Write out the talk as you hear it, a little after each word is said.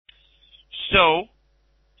So,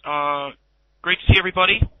 great to see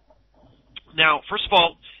everybody. Now, first of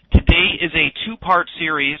all, today is a two-part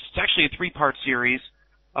series. It's actually a three-part series.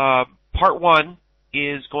 Part one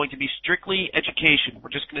is going to be strictly education. We're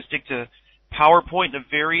just going to stick to PowerPoint in a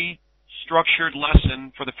very structured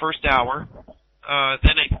lesson for the first hour.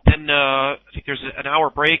 Then I think there's an hour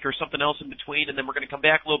break or something else in between, and then we're going to come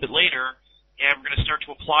back a little bit later, and we're going to start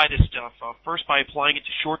to apply this stuff. First by applying it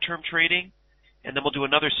to short-term trading, and then we'll do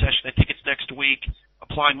another session, I think it's next week,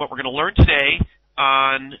 applying what we're going to learn today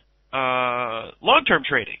on long-term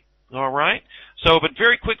trading. All right? So, but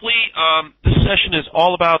very quickly, this session is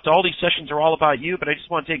all about, all these sessions are all about you, but I just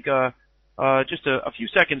want to take just a few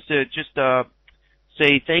seconds to just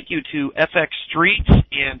say thank you to FX Street,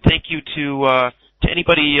 and thank you to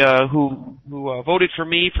anybody who voted for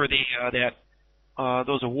me for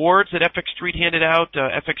those awards that FX Street handed out.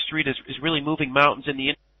 FX Street is really moving mountains in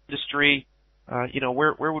the industry.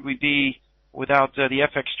 Where would we be without the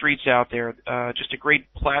FX Streets out there? Just a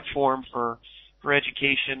great platform for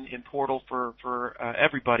education and portal for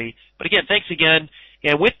everybody. But again, thanks again.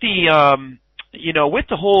 And with the with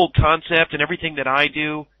the whole concept and everything that I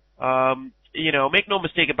do, make no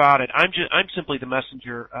mistake about it. I'm simply the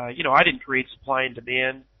messenger. I didn't create supply and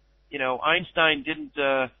demand. Einstein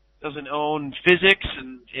doesn't own physics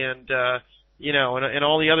and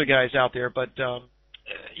all the other guys out there. But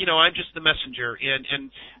I'm just the messenger.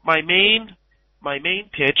 And my main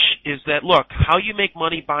pitch is that, look, how you make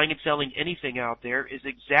money buying and selling anything out there is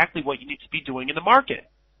exactly what you need to be doing in the market.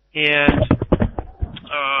 And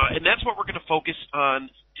that's what we're going to focus on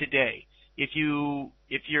today. If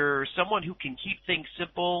you're someone who can keep things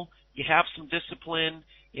simple, you have some discipline,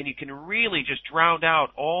 and you can really just drown out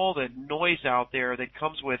all the noise out there that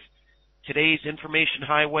comes with today's information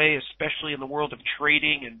highway, especially in the world of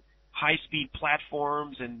trading and high-speed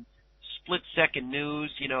platforms and split-second news,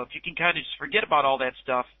 if you can kind of just forget about all that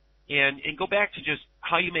stuff and go back to just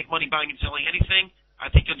how you make money buying and selling anything, I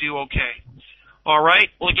think you'll do okay. All right.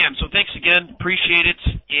 Well, again, so thanks again. Appreciate it.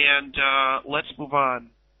 And let's move on.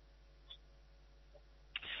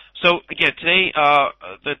 So, again, today,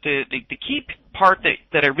 the key part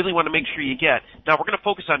that I really want to make sure you get, now we're going to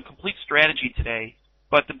focus on complete strategy today,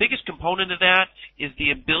 but the biggest component of that is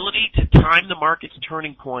the ability to time the market's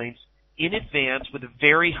turning points in advance with a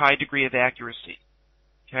very high degree of accuracy.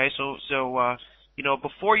 Okay, so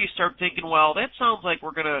before you start thinking, well, that sounds like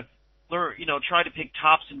we're going to learn, try to pick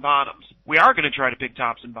tops and bottoms. We are going to try to pick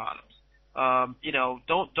tops and bottoms.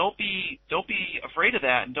 Don't be afraid of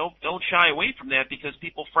that, and don't shy away from that, because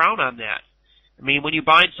people frown on that. I mean, when you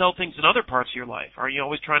buy and sell things in other parts of your life, are you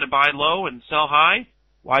always trying to buy low and sell high?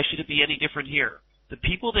 Why should it be any different here? The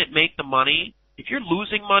people that make the money, if you're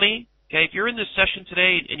losing money, okay, if you're in this session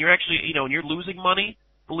today and you're actually, and you're losing money,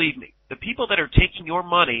 believe me, the people that are taking your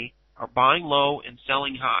money are buying low and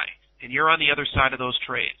selling high, and you're on the other side of those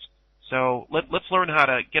trades. So let's learn how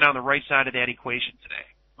to get on the right side of that equation today.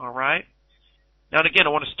 All right? Now, and again,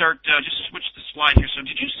 I want to start, just switch the slide here. So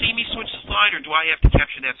did you see me switch the slide, or do I have to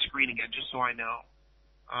capture that screen again, just so I know?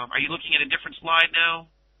 Are you looking at a different slide now?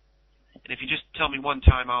 And if you just tell me one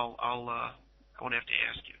time, I won't have to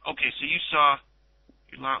ask you. Okay, so you saw,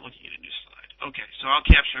 you're not looking at a new slide. Okay, so I'll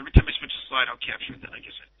capture, every time I switch the slide, I'll capture it, then I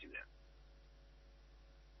guess I can do that.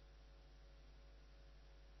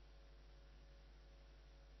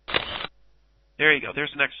 There you go,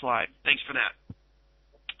 there's the next slide. Thanks for that.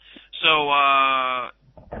 So,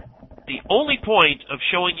 the only point of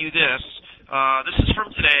showing you this, this is from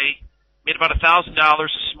today, made about $1,000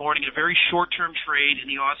 this morning in a very short-term trade in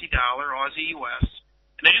the Aussie dollar, Aussie US.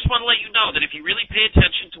 And I just want to let you know that if you really pay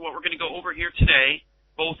attention to what we're going to go over here today,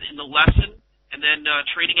 both in the lesson and then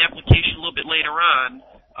trading application a little bit later on,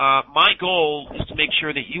 my goal is to make sure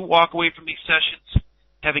that you walk away from these sessions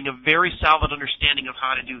having a very solid understanding of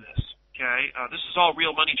how to do this. Okay? This is all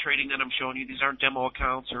real money trading that I'm showing you. These aren't demo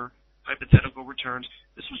accounts or hypothetical returns.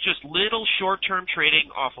 This was just little short-term trading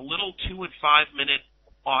off a little 2- and 5-minute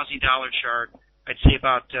Aussie dollar chart, I'd say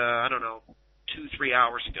about, 2-3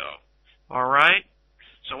 hours ago. All right?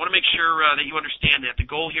 So I want to make sure that you understand that. The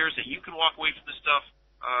goal here is that you can walk away from this stuff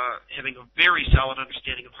having a very solid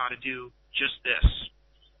understanding of how to do just this.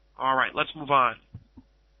 All right, let's move on.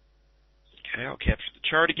 Okay, I'll capture the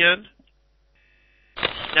chart again.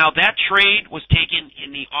 Now, that trade was taken in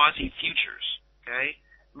the Aussie futures, okay?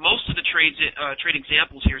 Most of the trade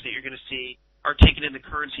examples here that you're going to see are taken in the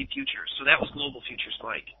currency futures. So that was global futures,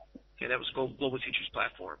 Mike. Okay, that was global futures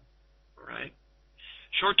platform. All right.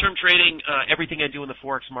 Short-term trading, everything I do in the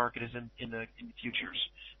Forex market is in the futures.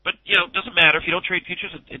 But, it doesn't matter. If you don't trade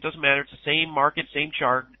futures, it doesn't matter. It's the same market, same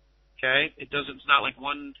chart. Okay? It's not like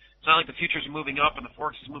one It's not like the futures are moving up and the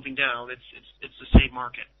Forex is moving down. It's the same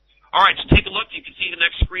market. All right, so take a look. You can see the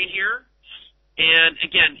next screen here. And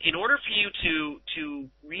again, in order for you to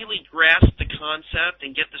really grasp the concept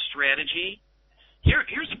and get the strategy,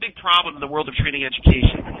 here's a big problem in the world of trading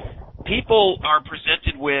education. People are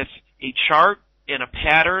presented with a chart and a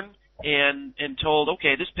pattern and told,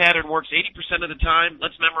 okay, this pattern works 80% of the time.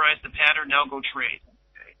 Let's memorize the pattern. Now go trade.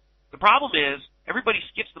 Okay. The problem is everybody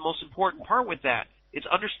skips the most important part with that. It's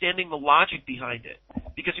understanding the logic behind it.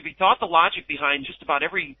 Because if you thought the logic behind just about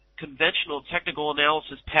every conventional technical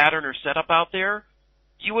analysis pattern or setup out there,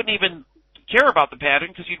 you wouldn't even care about the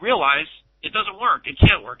pattern because you'd realize it doesn't work. It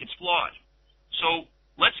can't work. It's flawed. So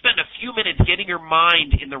let's spend a few minutes getting your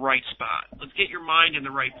mind in the right spot. Let's get your mind in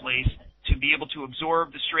the right place to be able to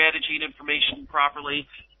absorb the strategy and information properly.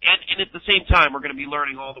 And at the same time, we're going to be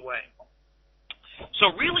learning all the way.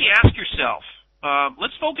 So really ask yourself,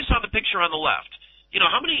 let's focus on the picture on the left. You know,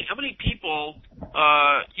 how many people,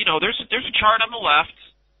 there's a chart on the left,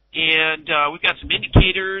 and we've got some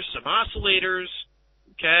indicators, some oscillators,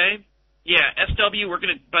 okay? Yeah, SW, we're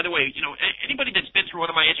going to, by the way, anybody that's been through one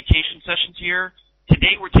of my education sessions here,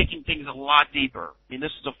 today we're taking things a lot deeper. I mean,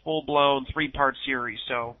 this is a full-blown 3-part series,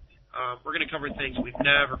 so we're going to cover things we've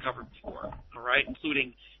never covered before, all right,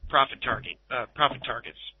 including profit targets,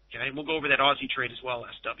 okay? And we'll go over that Aussie trade as well,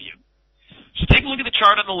 SW. So take a look at the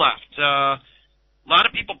chart on the left. A lot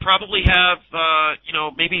of people probably have,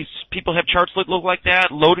 maybe people have charts that look like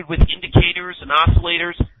that, loaded with indicators and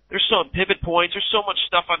oscillators. There's some pivot points. There's so much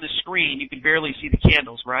stuff on the screen, you can barely see the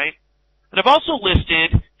candles, right? And I've also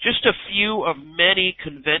listed just a few of many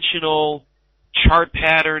conventional chart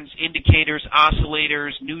patterns, indicators,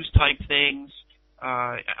 oscillators, news-type things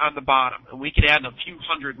on the bottom. And we could add a few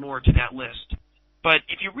hundred more to that list. But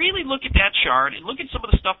if you really look at that chart and look at some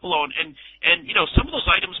of the stuff below, and some of those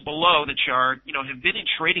items below the chart, have been in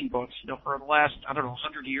trading books, for the last, 100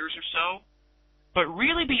 years or so. But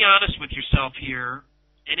really be honest with yourself here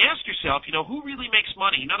and ask yourself, who really makes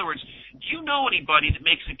money? In other words, do you know anybody that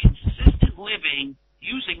makes a consistent living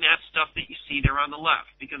using that stuff that you see there on the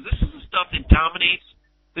left? Because this is the stuff that dominates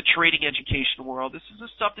the trading education world. This is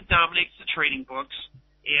the stuff that dominates the trading books.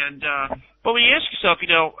 And but when you ask yourself,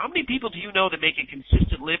 how many people do you know that make a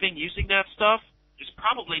consistent living using that stuff? There's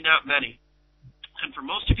probably not many. And for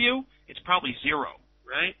most of you, it's probably zero,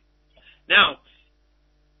 right? Now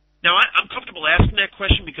I'm comfortable asking that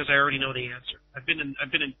question because I already know the answer. I've been in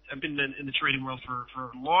the trading world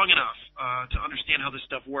for long enough to understand how this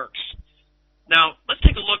stuff works. Now let's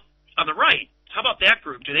take a look on the right. How about that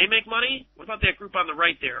group? Do they make money? What about that group on the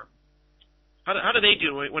right there? How do they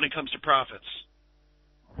do when it comes to profits?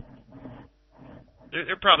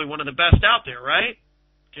 They're probably one of the best out there, right?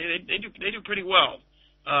 Okay, they do pretty well.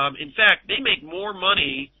 In fact, they make more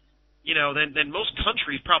money, than most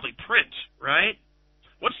countries probably print, right?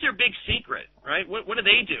 What's their big secret, right? What do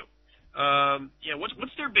they do?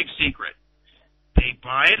 What's their big secret? They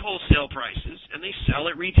buy at wholesale prices and they sell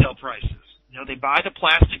at retail prices. They buy the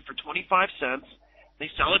plastic for 25 cents. They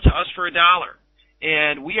sell it to us for $1,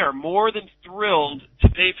 and we are more than thrilled to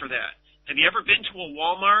pay for that. Have you ever been to a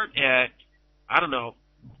Walmart at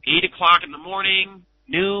 8 o'clock in the morning,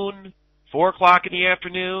 noon, 4 o'clock in the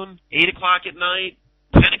afternoon, 8 o'clock at night,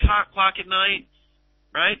 10 o'clock at night,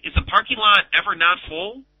 right? Is the parking lot ever not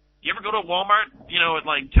full? You ever go to a Walmart, at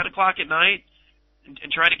like 10 o'clock at night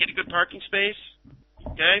and try to get a good parking space?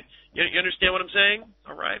 Okay? You understand what I'm saying?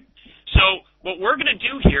 All right. So what we're going to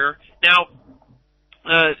do here, now,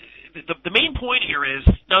 the main point here is,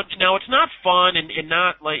 now it's not fun and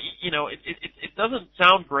not like, it doesn't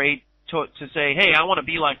sound great to say, hey, I want to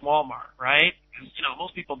be like Walmart, right? Because,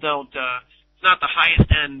 most people don't, it's not the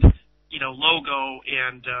highest end, logo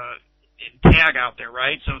and tag out there,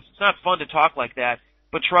 right? So it's not fun to talk like that.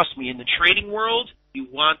 But trust me, in the trading world, you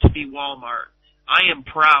want to be Walmart. I am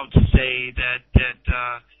proud to say that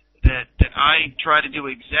I try to do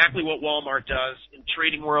exactly what Walmart does in the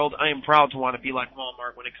trading world. I am proud to want to be like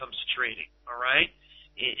Walmart when it comes to trading, all right?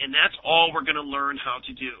 And that's all we're going to learn how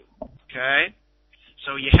to do, okay?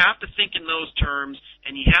 So you have to think in those terms,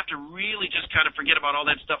 and you have to really just kind of forget about all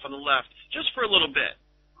that stuff on the left, just for a little bit,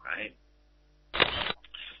 right?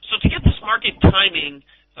 So to get this market timing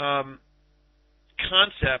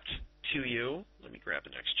concept to you, let me grab the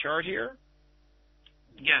next chart here.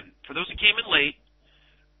 Again, for those that came in late,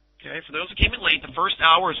 the first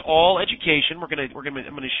hour is all education. I'm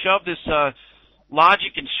gonna shove this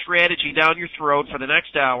logic and strategy down your throat for the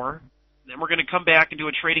next hour. Then we're going to come back and do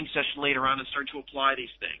a trading session later on and start to apply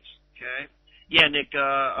these things, okay? Yeah, Nick,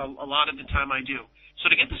 a lot of the time I do. So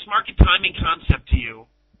to get this market timing concept to you,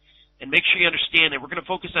 and make sure you understand that we're going to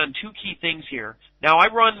focus on two key things here. Now, I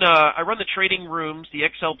run the trading rooms, the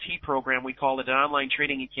XLT program, we call it, an online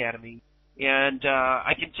trading academy, and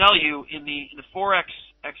I can tell you in the Forex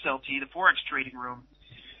XLT, the Forex trading room,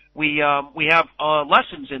 we have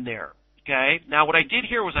lessons in there. Okay. Now, what I did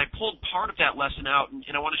here was I pulled part of that lesson out,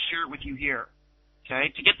 and I want to share it with you here.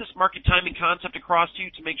 Okay. To get this market timing concept across to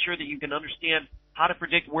you, to make sure that you can understand how to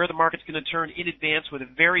predict where the market's going to turn in advance with a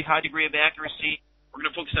very high degree of accuracy, we're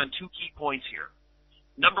going to focus on two key points here.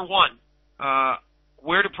 Number one,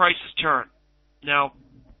 where do prices turn? Now,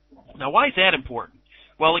 why is that important?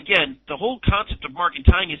 Well, again, the whole concept of market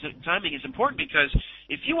timing is important because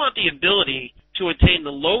if you want the ability to attain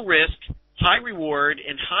the low risk, high reward,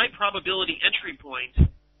 and high probability entry point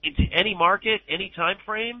into any market, any time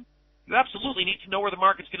frame, you absolutely need to know where the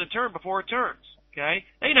market's going to turn before it turns. Okay?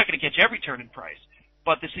 Now, you're not going to catch every turn in price,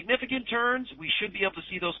 but the significant turns, we should be able to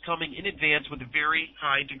see those coming in advance with a very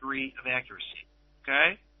high degree of accuracy.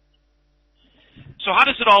 Okay? So how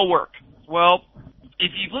does it all work? Well, if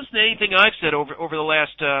you've listened to anything I've said over the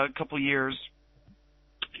last couple of years,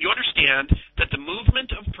 you understand that the movement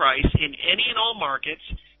of price in any and all markets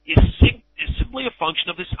is simply a function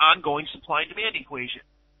of this ongoing supply and demand equation,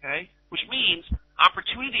 okay? Which means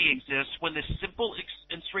opportunity exists when this simple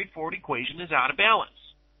and straightforward equation is out of balance,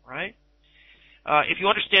 right? If you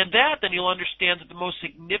understand that, then you'll understand that the most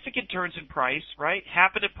significant turns in price, right,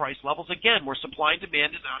 happen at price levels, again, where supply and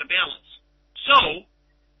demand is out of balance. So,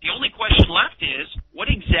 the only question left is, what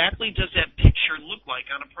exactly does that picture look like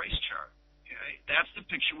on a price chart? Okay? That's the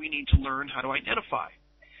picture we need to learn how to identify.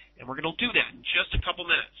 And we're going to do that in just a couple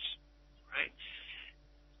minutes, right?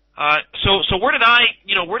 So where did I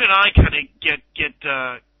kind of get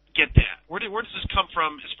that? Where does this come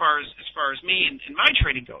from as far as me and my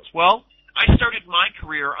trading goes? Well, I started my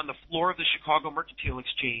career on the floor of the Chicago Mercantile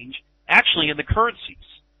Exchange, actually in the currencies,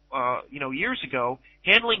 years ago,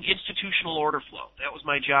 handling institutional order flow. That was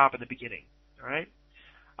my job in the beginning. All right,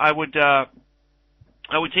 I would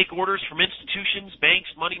take orders from institutions, banks,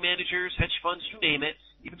 money managers, hedge funds, you name it,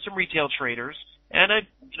 even some retail traders, and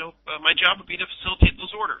my job would be to facilitate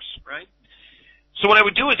those orders, right? So what I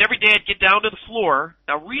would do is every day I'd get down to the floor.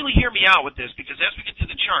 Now really hear me out with this, because as we get to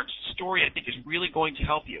the charts, the story I think is really going to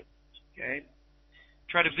help you, okay?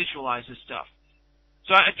 Try to visualize this stuff.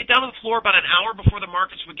 So I'd get down to the floor about an hour before the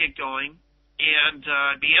markets would get going, and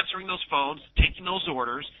I'd be answering those phones, taking those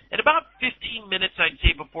orders. And about 15 minutes, I'd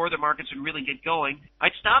say, before the markets would really get going,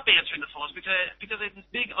 I'd stop answering the phones because I had this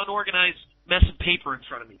big unorganized mess of paper in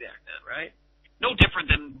front of me back then, right? No different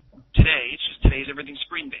than today. It's just today's everything's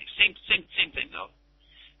screen-based. Same thing, though.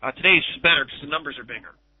 Today it's just better because the numbers are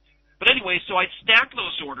bigger. But anyway, so I'd stack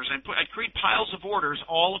those orders. I'd create piles of orders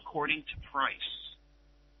all according to price.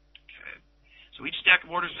 So each stack of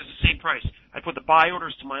orders is the same price. I'd put the buy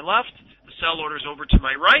orders to my left, the sell orders over to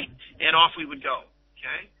my right, and off we would go.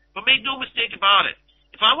 Okay? But make no mistake about it.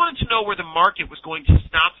 If I wanted to know where the market was going to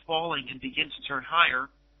stop falling and begin to turn higher,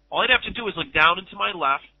 all I'd have to do is look down into my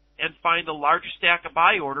left and find the largest stack of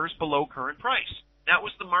buy orders below current price. That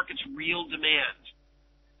was the market's real demand.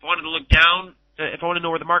 If I wanted to look down, if I wanted to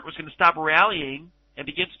know where the market was going to stop rallying and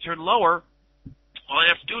begin to turn lower, all I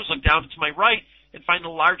have to do is look down to my right and find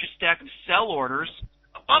the largest stack of sell orders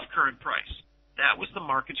above current price. That was the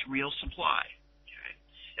market's real supply. Okay.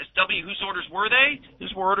 SW, whose orders were they?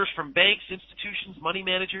 These were orders from banks, institutions, money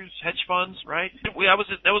managers, hedge funds, right? That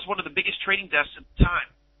was one of the biggest trading desks at the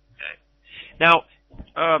time. Okay. Now,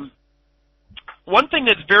 one thing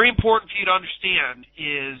that's very important for you to understand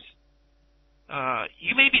is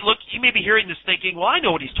you may be hearing this thinking, well, I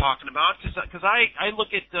know what he's talking about because I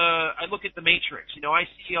look at the matrix. I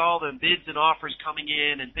see all the bids and offers coming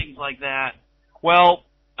in and things like that. Well,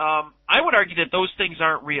 I would argue that those things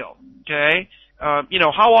aren't real. Okay,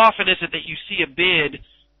 how often is it that you see the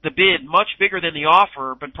bid much bigger than the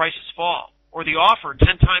offer, but prices fall, or the offer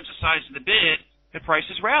 10 times the size of the bid and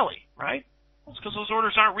prices rally? Right? It's because those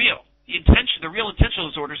orders aren't real. The real intention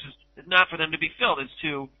of those orders is not for them to be filled. It's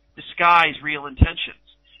to disguise real intentions.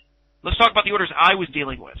 Let's talk about the orders I was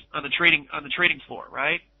dealing with on the trading floor,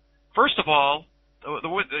 right? First of all,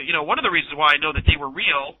 one of the reasons why I know that they were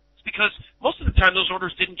real is because most of the time those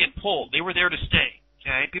orders didn't get pulled. They were there to stay.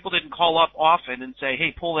 Okay, people didn't call up often and say,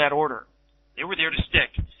 "Hey, pull that order." They were there to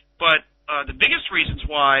stick. But the biggest reasons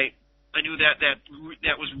why I knew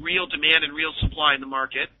that was real demand and real supply in the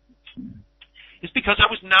market is because I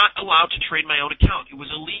was not allowed to trade my own account. It was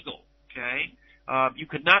illegal. Okay. You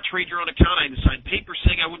could not trade your own account. I had to sign papers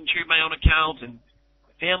saying I wouldn't trade my own account, and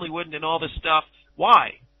my family wouldn't, and all this stuff.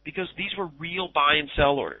 Why? Because these were real buy and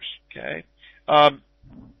sell orders. Okay.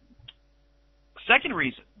 Second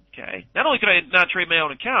reason Okay? Not only could I not trade my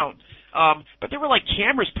own account, but there were like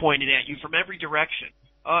cameras pointed at you from every direction.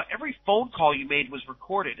 Every phone call you made was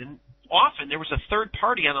recorded, and often there was a third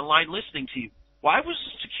party on the line listening to you. Why was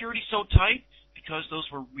the security so tight? Because those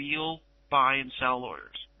were real buy and sell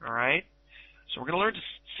orders. All right? So we're going to learn to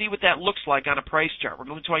see what that looks like on a price chart. We're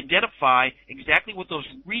going to identify exactly what those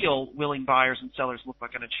real willing buyers and sellers look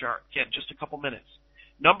like on a chart. Again, just a couple minutes.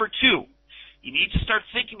 Number two, you need to start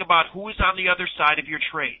thinking about who is on the other side of your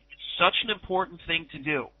trade. It's such an important thing to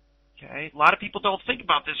do. Okay? A lot of people don't think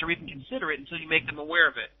about this or even consider it until you make them aware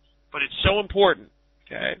of it. But it's so important.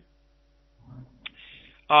 Okay?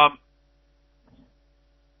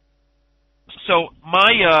 So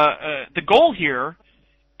the goal here,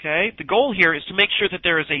 okay, the goal here is to make sure that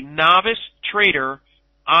there is a novice trader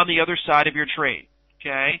on the other side of your trade.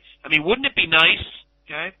 Okay? I mean, wouldn't it be nice,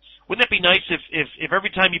 okay? Wouldn't it be nice if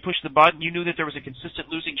every time you push the button you knew that there was a consistent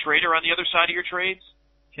losing trader on the other side of your trades?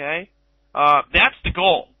 Okay? That's the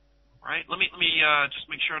goal. Right? Let me just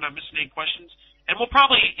make sure I'm not missing any questions. And we'll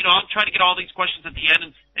probably, I'll try to get all these questions at the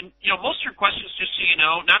end. And most of your questions, just so you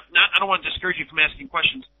know, I don't want to discourage you from asking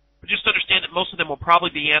questions, but just understand that most of them will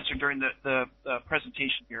probably be answered during the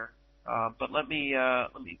presentation here. But let me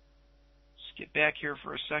skip back here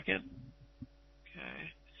for a second.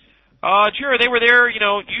 Okay. Sure, they were there,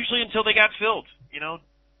 usually until they got filled.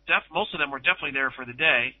 Most of them were definitely there for the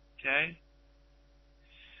day. Okay.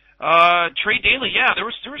 Trade daily, yeah, there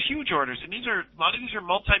was huge orders, and a lot of these are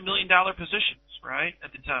multi-million-dollar positions, right,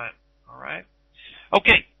 at the time. All right.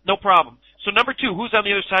 Okay, no problem. So number two, who's on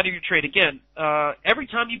the other side of your trade? Again, every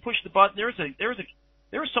time you push the button, there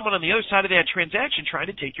was someone on the other side of that transaction trying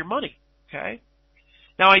to take your money. Okay.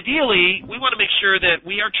 Now, ideally, we want to make sure that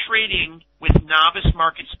we are trading with novice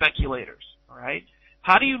market speculators. All right.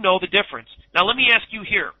 How do you know the difference? Now, let me ask you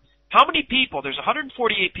here: how many people? There's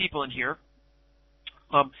 148 people in here.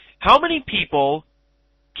 How many people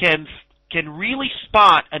can really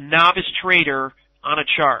spot a novice trader on a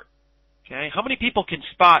chart? Okay, how many people can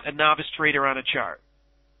spot a novice trader on a chart?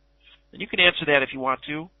 And you can answer that if you want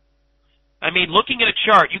to. I mean, looking at a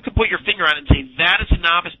chart, you can put your finger on it and say, that is a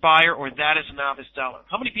novice buyer or that is a novice seller.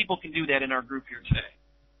 How many people can do that in our group here today?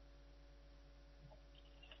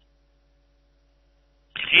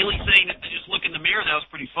 Haley's saying that they just look in the mirror. That was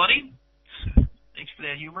pretty funny. Thanks for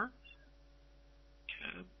that humor.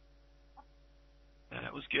 Okay.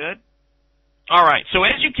 That was good. All right, so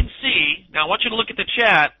as you can see, now I want you to look at the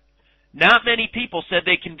chat. Not many people said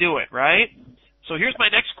they can do it, right? So here's my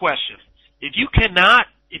next question. If you cannot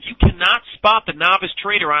spot the novice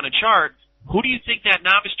trader on a chart, who do you think that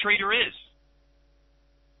novice trader is?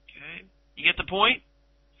 Okay, you get the point?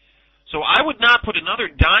 So I would not put another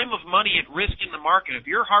dime of money at risk in the market, of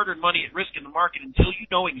your hard-earned money at risk in the market, until you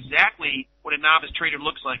know exactly what a novice trader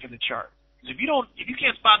looks like in the chart. Because if you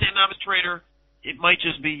can't spot that novice trader, it might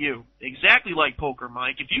just be you. Exactly like poker,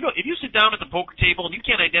 Mike. If you sit down at the poker table and you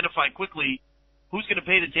can't identify quickly who's going to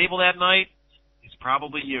pay the table that night, it's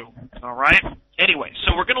probably you. All right? Anyway,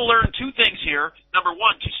 so we're going to learn two things here. Number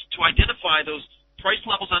one, to identify those price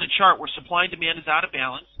levels on a chart where supply and demand is out of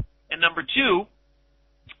balance. And number two,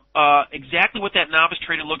 exactly what that novice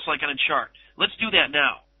trader looks like on a chart. Let's do that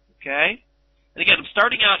now. Okay? And again, I'm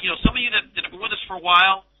starting out, some of you that have been with us for a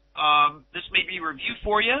while, this may be a review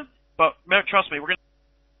for you. But trust me, we're going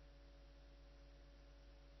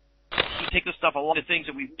to take this stuff along to things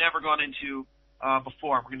that we've never gone into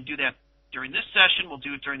before. We're going to do that during this session. We'll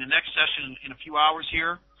do it during the next session in a few hours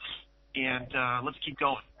here. And let's keep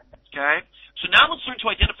going. Okay? So now let's learn to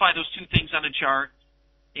identify those two things on a chart.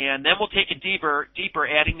 And then we'll take it deeper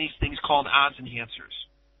adding these things called odds enhancers.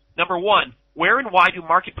 Number one, where and why do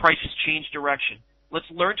market prices change direction? Let's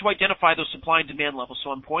learn to identify those supply and demand levels. So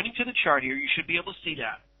I'm pointing to the chart here. You should be able to see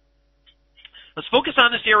that. Let's focus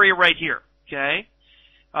on this area right here, okay?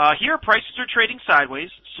 Here, prices are trading sideways.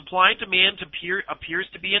 Supply and demand appears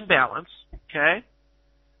to be in balance, okay?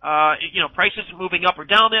 Price isn't moving up or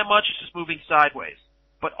down that much. It's just moving sideways.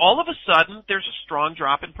 But all of a sudden, there's a strong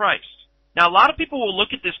drop in price. Now, a lot of people will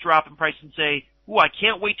look at this drop in price and say, ooh, I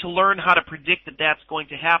can't wait to learn how to predict that that's going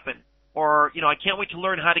to happen. Or, I can't wait to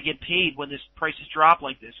learn how to get paid when this prices drop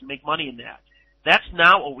like this and make money in that. That's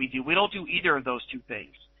not what we do. We don't do either of those two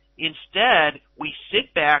things. Instead, we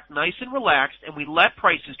sit back nice and relaxed and we let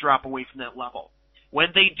prices drop away from that level. When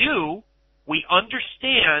they do, we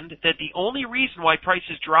understand that the only reason why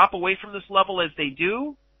prices drop away from this level as they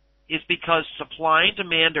do is because supply and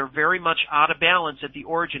demand are very much out of balance at the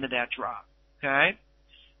origin of that drop. Okay?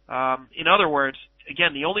 In other words,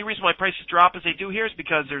 again, the only reason why prices drop as they do here is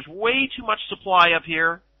because there's way too much supply up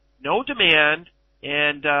here, no demand,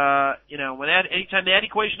 and anytime that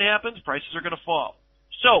equation happens, prices are going to fall.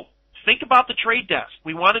 So think about the trade desk.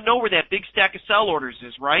 We want to know where that big stack of sell orders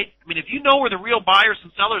is, right? I mean, if you know where the real buyers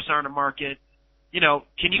and sellers are in a market,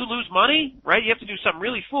 can you lose money, right? You have to do something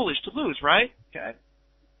really foolish to lose, right? Okay.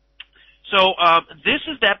 So this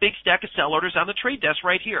is that big stack of sell orders on the trade desk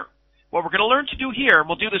right here. What we're going to learn to do here, and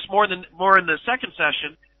we'll do this more in the second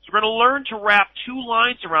session, is we're going to learn to wrap two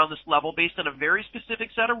lines around this level based on a very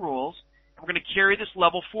specific set of rules. And we're going to carry this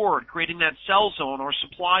level forward, creating that sell zone or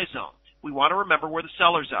supply zone. We want to remember where the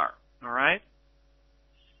sellers are. All right?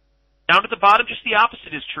 Down at the bottom, just the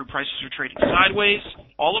opposite is true. Prices are trading sideways.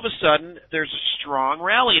 All of a sudden, there's a strong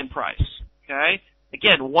rally in price. Okay?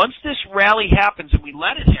 Again, once this rally happens and we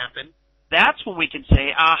let it happen, that's when we can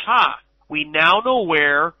say, aha, we now know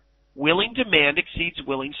where willing demand exceeds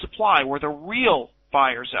willing supply, where the real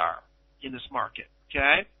buyers are in this market.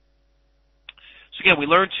 Okay? So again, we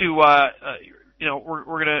learn to,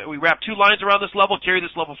 we wrap two lines around this level, carry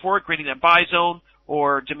this level forward, creating that buy zone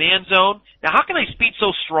or demand zone. Now, how can I speak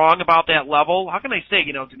so strong about that level? How can I say,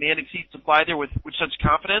 demand exceeds supply there with such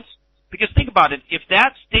confidence? Because think about it, if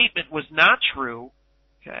that statement was not true,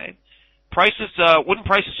 okay, wouldn't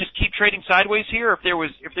prices just keep trading sideways here if there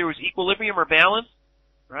was equilibrium or balance,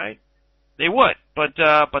 right? They would, but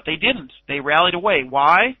they didn't. They rallied away.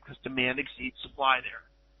 Why? Because demand exceeds supply there,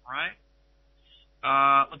 all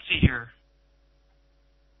right? Let's see here.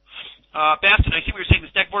 Baston, I see what you're saying. The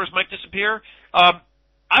stack borders might disappear. I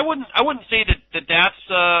wouldn't say that's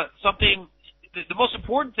something. The most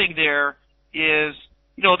important thing there is,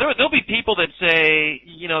 there'll be people that say,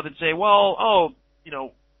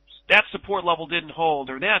 that support level didn't hold,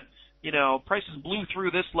 or that, prices blew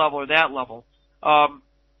through this level or that level.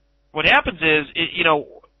 What happens is,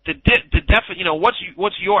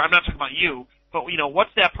 what's your, I'm not talking about you, but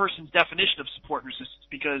what's that person's definition of support and resistance?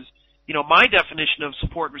 Because my definition of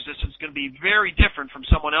support and resistance is going to be very different from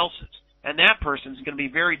someone else's, and that person's going to be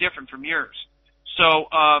very different from yours. So,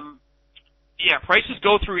 prices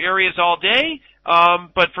go through areas all day,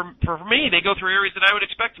 but for me, they go through areas that I would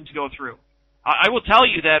expect them to go through. I will tell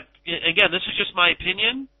you that, again, this is just my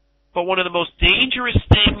opinion, but one of the most dangerous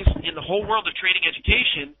things in the whole world of trading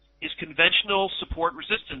education is conventional support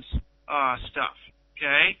resistance stuff.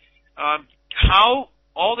 Okay, how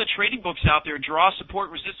all the trading books out there draw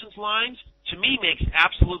support resistance lines, to me, makes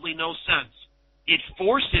absolutely no sense. It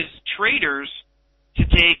forces traders to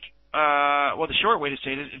take, the short way to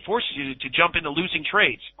say it is, it forces you to jump into losing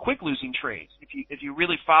trades, quick losing trades, if you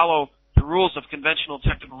really follow the rules of conventional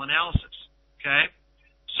technical analysis. Okay,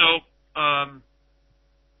 so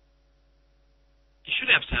you should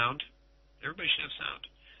have sound. Everybody should have sound.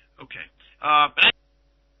 Okay, but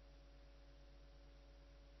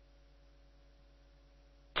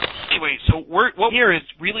anyway, so what here is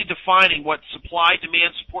really defining what supply,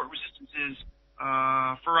 demand, support, resistance is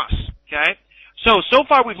for us. Okay, so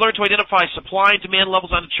far we've learned to identify supply and demand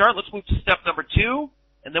levels on the chart. Let's move to step number 2,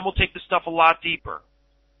 and then we'll take this stuff a lot deeper.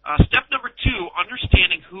 Step number 2: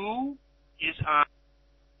 understanding who is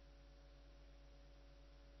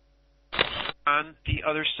on the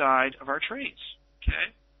other side of our trades. Okay,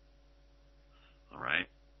 all right.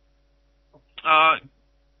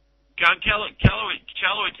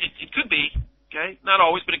 It could be, okay? Not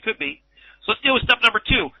always, but it could be. So let's deal with step number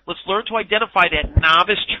 2. Let's learn to identify that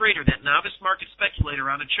novice trader, that novice market speculator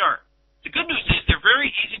on a chart. The good news is they're very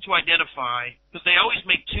easy to identify because they always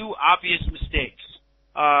make 2 obvious mistakes.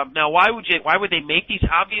 Now, why would they make these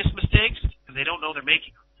obvious mistakes? Because they don't know they're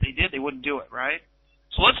making them. If they did, they wouldn't do it, right?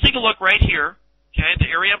 So let's take a look right here, okay, the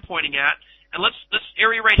area I'm pointing at. And let's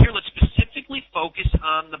area right here, let's specifically focus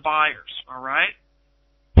on the buyers, all right?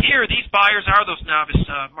 Here, these buyers are those novice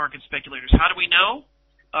market speculators. How do we know?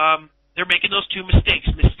 They're making those 2 mistakes.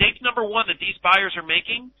 Mistake number 1 that these buyers are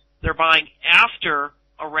making, they're buying after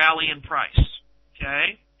a rally in price.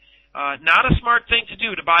 Okay? Not a smart thing to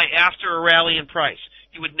do to buy after a rally in price.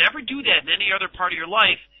 You would never do that in any other part of your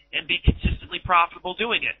life and be consistently profitable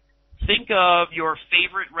doing it. Think of your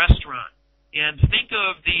favorite restaurant and think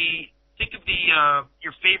of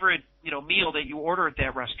your favorite meal that you order at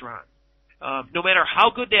that restaurant. No matter how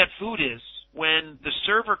good that food is, when the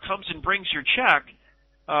server comes and brings your check,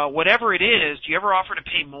 whatever it is, do you ever offer to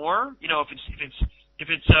pay more? If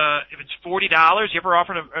it's $40, you ever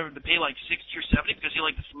offer to pay like $60 or $70 because you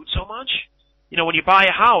like the food so much? When you buy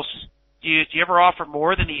a house, do you ever offer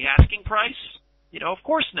more than the asking price? Of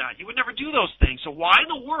course not. You would never do those things. So why in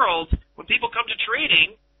the world, when people come to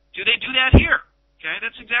trading, do they do that here? Okay,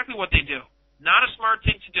 that's exactly what they do. Not a smart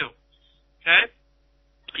thing to do. Okay.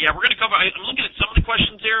 Yeah, we're going to cover. I'm looking at some of the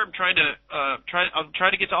questions there. I'll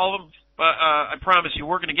try to get to all of them, but I promise you,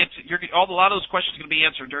 we're going to get to a lot of those questions are going to be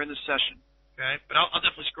answered during this session. Okay, but I'll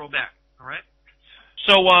definitely scroll back. All right.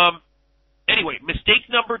 So, anyway, mistake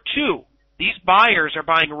number 2. These buyers are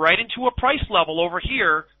buying right into a price level over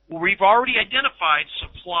here where we've already identified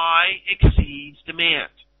supply exceeds demand,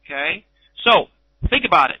 okay? So, think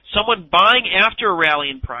about it. Someone buying after a rally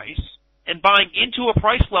in price and buying into a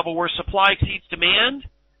price level where supply exceeds demand,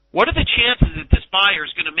 what are the chances that this buyer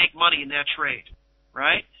is going to make money in that trade,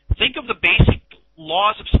 right? Think of the basic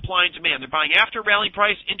laws of supply and demand. They're buying after a rally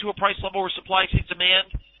price into a price level where supply exceeds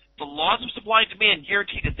demand. The laws of supply and demand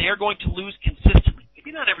guarantee that they are going to lose consistently.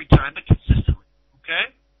 Maybe not every time, but consistently, okay?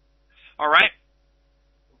 All right?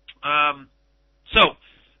 So,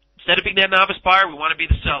 instead of being that novice buyer, we want to be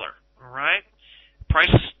the seller, all right?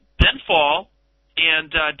 Prices then fall,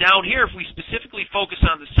 and down here, if we specifically focus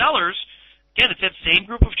on the sellers, again, it's that same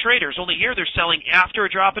group of traders, only here they're selling after a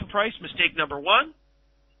drop in price, mistake number 1.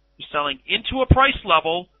 They're selling into a price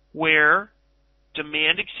level where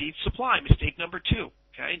demand exceeds supply, mistake number 2.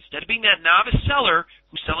 Okay? Instead of being that novice seller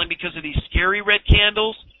who's selling because of these scary red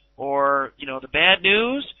candles or, the bad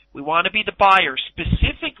news, we want to be the buyer,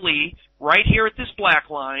 specifically right here at this black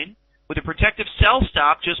line with a protective sell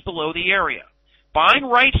stop just below the area. Buying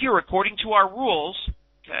right here, according to our rules,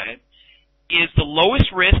 okay, is the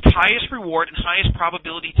lowest risk, highest reward, and highest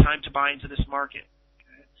probability time to buy into this market.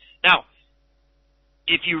 Okay? Now,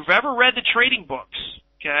 if you've ever read the trading books,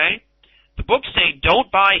 okay, the books say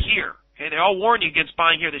don't buy here. Okay, they all warn you against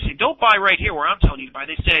buying here. They say don't buy right here where I'm telling you to buy.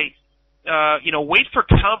 They say, wait for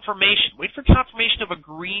confirmation. Wait for confirmation of a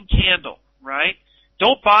green candle, right?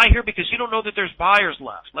 Don't buy here because you don't know that there's buyers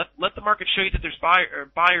left. Let the market show you that there's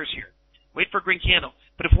buyers here. Wait for a green candle.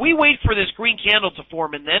 But if we wait for this green candle to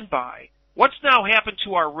form and then buy, what's now happened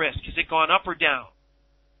to our risk? Has it gone up or down?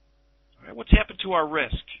 All right, what's happened to our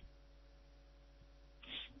risk?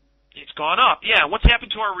 It's gone up. Yeah, what's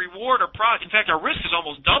happened to our reward or profit? In fact, our risk has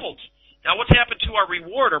almost doubled. Now, what's happened to our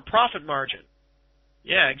reward or profit margin?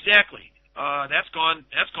 Yeah, exactly. That's gone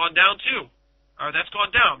down too. Or that's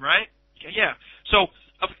gone down, right? Yeah. So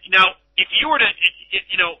now, if you were to,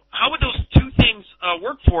 how would those two things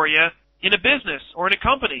work for you in a business or in a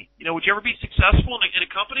company? Would you ever be successful in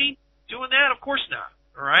a company doing that? Of course not.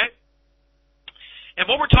 All right. And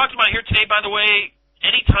what we're talking about here today, by the way,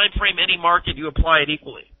 any time frame, any market, you apply it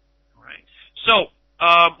equally. All right. So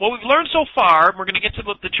what we've learned so far, we're going to get to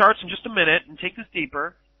the charts in just a minute and take this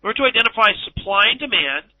deeper. We're going to identify supply and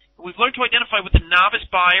demand. We've learned to identify what the novice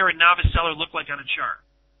buyer and novice seller look like on a chart.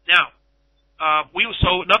 Now,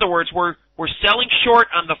 so in other words, we're selling short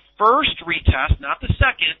on the first retest, not the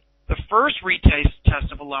second, the first retest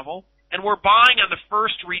of a level, and we're buying on the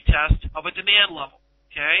first retest of a demand level.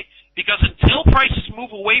 Okay? Because until prices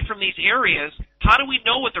move away from these areas, how do we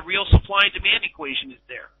know what the real supply and demand equation is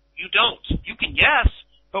there? You don't. You can guess,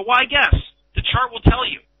 but why guess? The chart will tell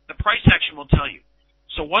you. The price action will tell you.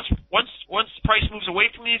 So once the price moves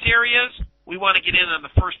away from these areas, we want to get in on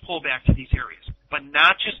the first pullback to these areas, but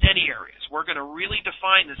not just any areas. We're going to really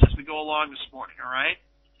define this as we go along this morning, all right?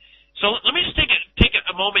 So let me just take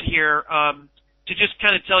a moment here to just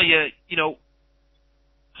kind of tell you,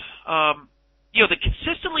 the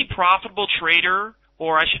consistently profitable trader,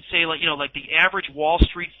 or I should say, like the average Wall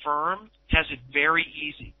Street firm has it very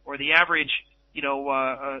easy, or the average, the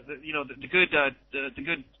good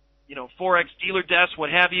Forex dealer desk, what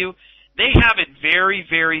have you. They have it very,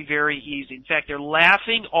 very, very easy. In fact, they're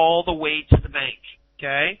laughing all the way to the bank.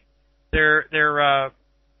 Okay, they're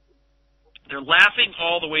laughing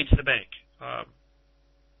all the way to the bank.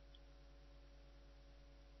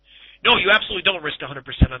 No, you absolutely don't risk 100%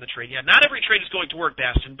 on the trade. Yeah, not every trade is going to work,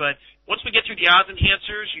 Bastion, but once we get through the odds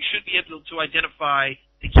enhancers, you should be able to identify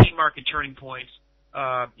the key market turning points.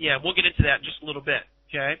 We'll get into that in just a little bit.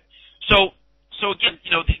 Okay, so again,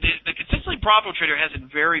 the consistently profitable trader has it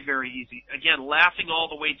very, very easy. Again, laughing all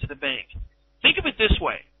the way to the bank. Think of it this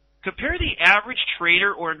way. Compare the average trader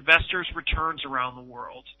or investor's returns around the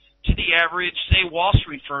world to the average, say, Wall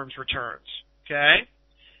Street firm's returns. Okay?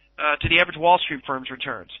 To the average Wall Street firm's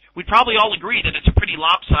returns. We'd probably all agree that it's a pretty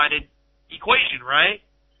lopsided equation, right?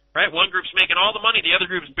 Right? One group's making all the money, the other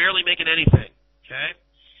group's barely making anything. Okay?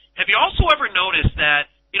 Have you also ever noticed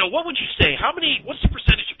that, what would you say? What's the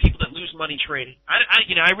percentage of people that lose money trading?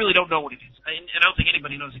 I really don't know what it is. I don't think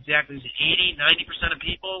anybody knows exactly. Is it 80, 90% of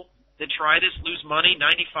people that try this lose money?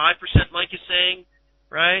 95%, Mike is saying,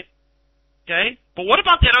 right? Okay? But what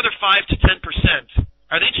about that other 5 to 10%?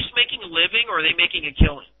 Are they just making a living or are they making a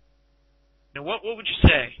killing? What would you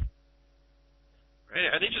say?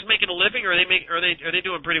 Right? Are they just making a living or are they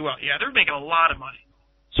doing pretty well? Yeah, they're making a lot of money.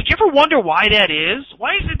 So do you ever wonder why that is?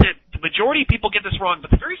 Why is it that the majority of people get this wrong,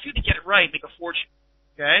 but the very few that get it right make a fortune?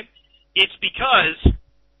 Okay? It's because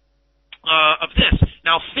of this.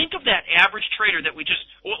 Now, think of that average trader that we just.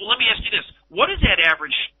 Well, let me ask you this: what does that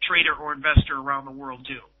average trader or investor around the world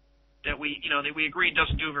do? That we agree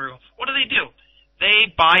doesn't do very well. What do?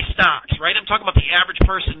 They buy stocks, right? I'm talking about the average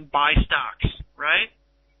person buy stocks, right?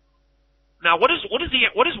 Now, what is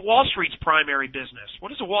Wall Street's primary business?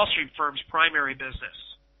 What is a Wall Street firm's primary business?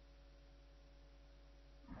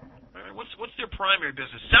 What's their primary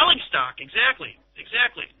business? Selling stock, exactly.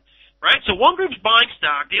 Right? So one group's buying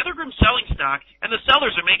stock, the other group's selling stock, and the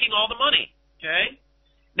sellers are making all the money. Okay?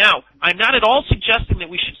 Now, I'm not at all suggesting that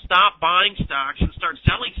we should stop buying stocks and start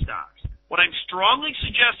selling stocks. What I'm strongly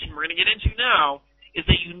suggesting, we're going to get into now, is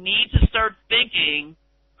that you need to start thinking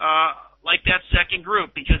like that second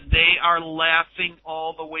group, because they are laughing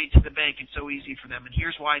all the way to the bank. It's so easy for them, and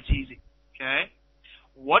here's why it's easy. Okay?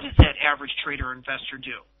 What does that average trader or investor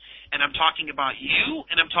do? And I'm talking about you,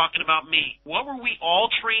 and I'm talking about me. What were we all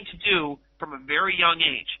trained to do from a very young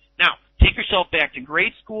age? Now, take yourself back to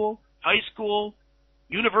grade school, high school,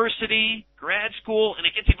 university, grad school, and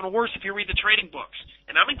it gets even worse if you read the trading books.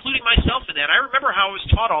 And I'm including myself in that. I remember how I was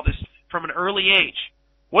taught all this from an early age.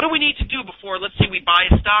 What do we need to do before, let's say we buy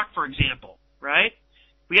a stock, for example, right?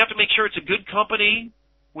 We have to make sure it's a good company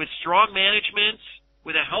with strong management,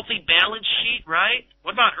 with a healthy balance sheet, right?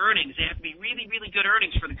 What about earnings? They have to be really, really good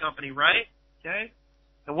earnings for the company, right? Okay.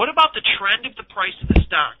 And what about the trend of the price of the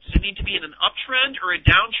stock? Does it need to be in an uptrend or a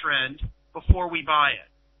downtrend before we buy it?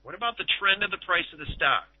 What about the trend of the price of the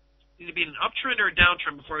stock? Does it need to be in an uptrend or a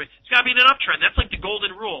downtrend before it's got to be in an uptrend. That's like the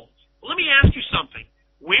golden rule. Well, let me ask you something.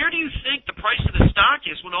 Where do you think the price of the stock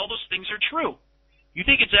is when all those things are true? You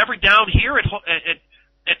think it's ever down here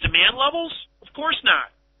at demand levels? Of course not.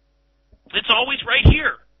 It's always right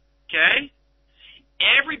here, okay?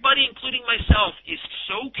 Everybody, including myself, is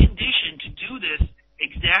so conditioned to do this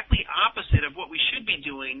exactly opposite of what we should be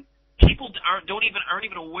doing. People aren't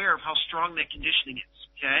even aware of how strong that conditioning is,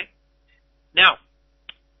 okay? Now,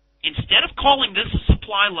 instead of calling this a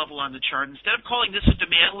supply level on the chart, instead of calling this a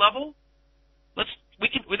demand level,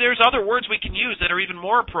 there's other words we can use that are even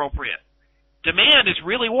more appropriate. Demand is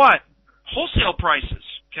really what? Wholesale prices,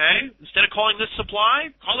 okay? Instead of calling this supply,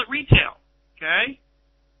 call it retail. Okay?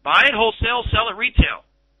 Buy it wholesale, sell it retail.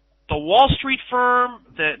 The Wall Street firm,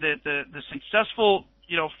 the successful,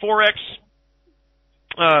 Forex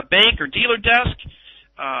bank or dealer desk,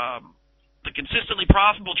 the consistently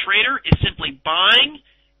profitable trader is simply buying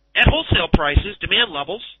at wholesale prices, demand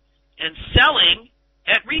levels, and selling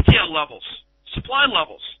at retail levels, supply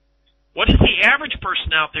levels. What is the average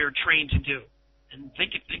person out there trained to do? And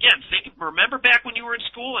remember back when you were in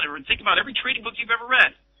school, and think about every trading book you've ever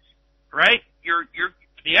read. Right?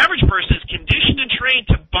 The average person is conditioned and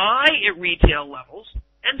trained to buy at retail levels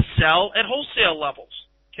and sell at wholesale levels.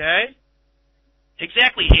 Okay?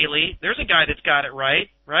 Exactly, Haley. There's a guy that's got it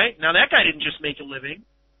right? Now that guy didn't just make a living.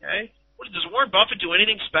 Okay? Does Warren Buffett do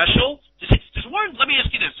anything special? Let me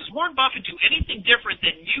ask you this. Does Warren Buffett do anything different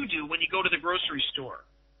than you do when you go to the grocery store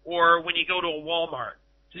or when you go to a Walmart?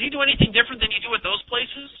 Does he do anything different than you do at those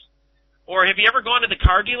places? Or have you ever gone to the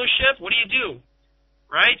car dealership? What do?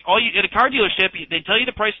 Right? At a car dealership, they tell you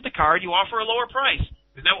the price of the car, and you offer a lower price.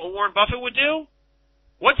 Isn't that what Warren Buffett would do?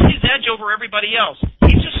 What's his edge over everybody else?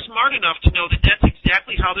 He's just smart enough to know that that's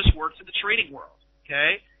exactly how this works in the trading world.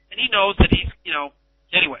 Okay? And he knows that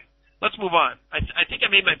anyway, let's move on. I think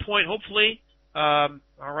I made my point, hopefully. All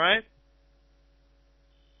right?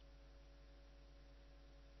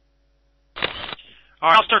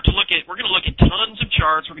 All right, we're going to look at tons of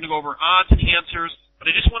charts. We're going to go over odds and answers. But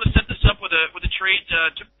I just want to set this up with a trade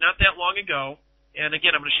took not that long ago. And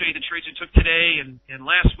again, I'm going to show you the trades we took today and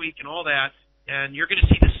last week and all that. And you're going to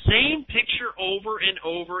see the same picture over and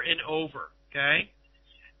over and over. Okay?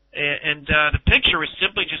 And the picture is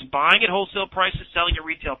simply just buying at wholesale prices, selling at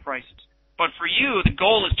retail prices. But for you, the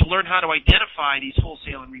goal is to learn how to identify these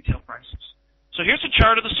wholesale and retail prices. So here's a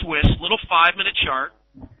chart of the Swiss, little 5-minute chart.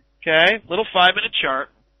 Okay? Little 5-minute chart.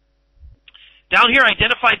 Down here,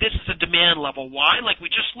 identify this as a demand level. Why? Like we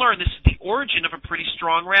just learned, this is the origin of a pretty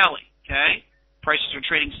strong rally. Okay? Prices are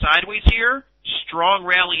trading sideways here. Strong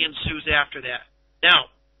rally ensues after that. Now,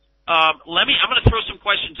 I'm going to throw some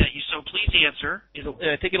questions at you, so please answer.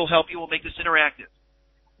 I think it'll help you. We'll make this interactive.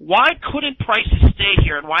 Why couldn't prices stay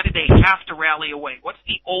here, and why did they have to rally away? What's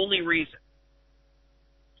the only reason?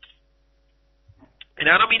 And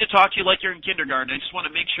I don't mean to talk to you like you're in kindergarten. I just want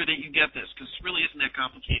to make sure that you get this, because it really isn't that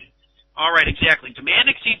complicated. All right, exactly. Demand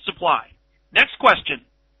exceeds supply. Next question.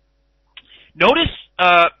 Notice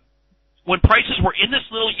when prices were in this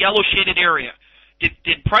little yellow shaded area,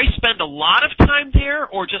 did price spend a lot of time there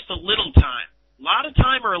or just a little time? A lot of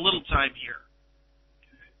time or a little time here?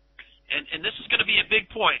 And this is going to be a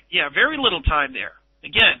big point. Yeah, very little time there.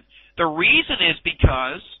 Again, the reason is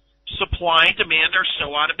because supply and demand are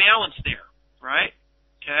so out of balance there, right?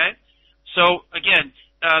 Okay? So, again,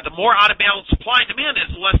 the more out of balance supply and demand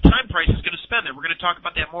is, the less time price is going to spend there. We're going to talk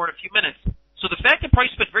about that more in a few minutes. So the fact that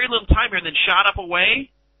price spent very little time here and then shot up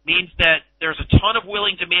away means that there's a ton of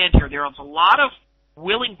willing demand here. There was a lot of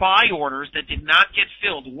willing buy orders that did not get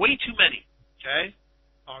filled. Way too many. Okay?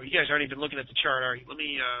 Oh, you guys aren't even looking at the chart, are you? Let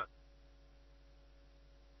me,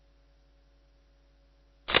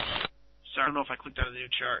 sorry, I don't know if I clicked on the new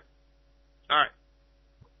chart. All right.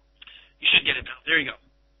 You should get it now. There you go.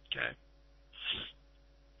 Okay.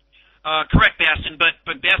 Correct, Baston. But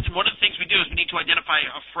Baston, one of the things we do is we need to identify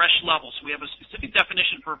a fresh level. So we have a specific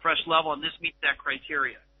definition for a fresh level, and this meets that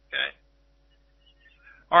criteria. Okay.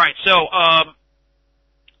 All right. So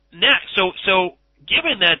next, so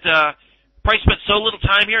given that price spent so little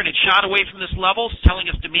time here and it shot away from this level, telling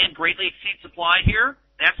us demand greatly exceeds supply here.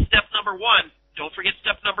 That's step number one. Don't forget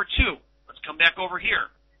step number two. Let's come back over here.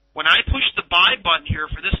 When I push the buy button here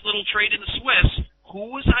for this little trade in the Swiss,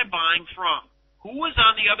 who was I buying from? Who was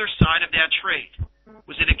on the other side of that trade?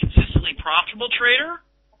 Was it a consistently profitable trader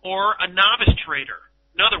or a novice trader?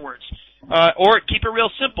 In other words, or keep it real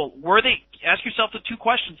simple. Ask yourself the two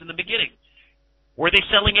questions in the beginning. Were they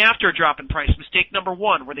selling after a drop in price? Mistake number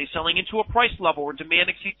one. Were they selling into a price level where demand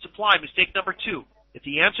exceeds supply? Mistake number two. If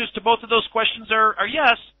the answers to both of those questions are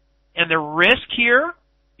yes, and the risk here,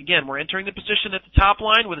 again, we're entering the position at the top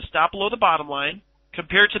line with a stop below the bottom line,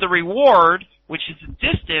 compared to the reward, which is the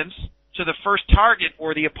distance to the first target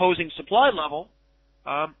or the opposing supply level.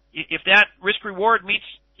 If that risk-reward meets,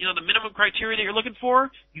 the minimum criteria that you're looking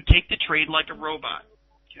for, you take the trade like a robot.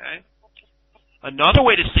 Okay. Another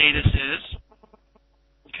way to say this is,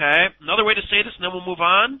 and then we'll move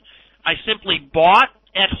on. I simply bought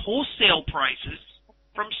at wholesale prices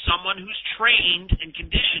from someone who's trained and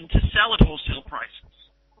conditioned to sell at wholesale prices.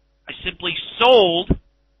 I simply sold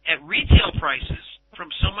at retail prices from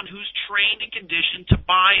someone who's trained and conditioned to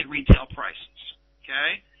buy at retail prices.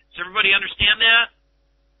 Okay? Does everybody understand that?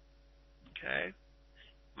 Okay.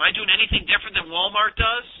 Am I doing anything different than Walmart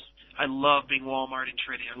does? I love being Walmart in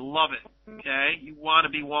trading. I love it. Okay? You want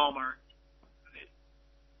to be Walmart.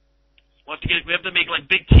 We have to make like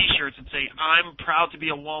big T-shirts and say, "I'm proud to be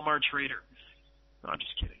a Walmart trader." No, I'm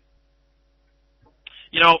just kidding.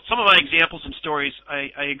 Some of my examples and stories,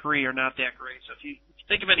 I agree, are not that great. So if you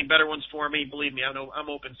think of any better ones for me, believe me, I'm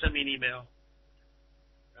open. Send me an email.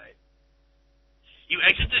 Right. You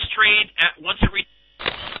exit this trade at once it reaches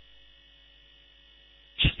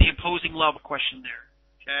the opposing level question there.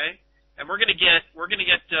 Okay, and we're gonna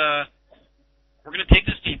take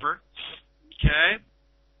this deeper. Okay.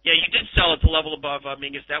 Yeah, you did sell at the level above,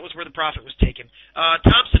 Mingus. That was where the profit was taken.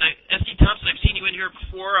 Thompson, SD Thompson, I've seen you in here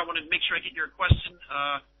before. I want to make sure I get your question.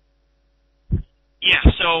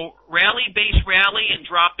 So rally-based rally and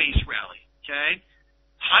drop-based rally, okay?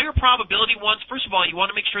 Higher probability ones, first of all, you want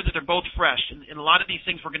to make sure that they're both fresh, and a lot of these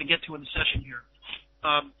things we're going to get to in the session here.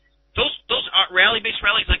 Those rally-based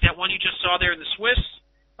rallies like that one you just saw there in the Swiss,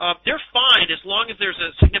 they're fine as long as there's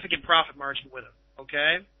a significant profit margin with them,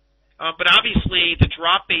 okay? But obviously, the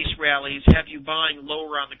drop-based rallies have you buying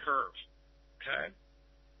lower on the curve. Okay.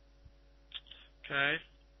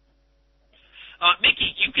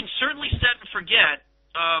 Mickey, you can certainly set and forget.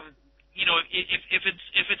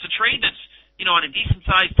 If it's a trade that's on a decent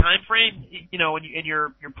sized time frame, and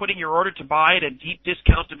you're putting your order to buy at a deep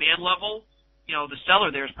discount demand level, the seller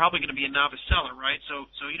there is probably going to be a novice seller, right? So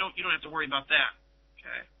you don't have to worry about that.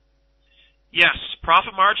 Okay. Yes,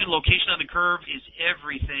 profit margin, location on the curve is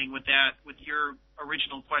everything with your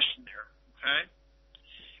original question there, okay?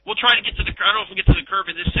 We'll try to get to I don't know if we'll get to the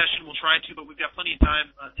curve in this session. We'll try to, but we've got plenty of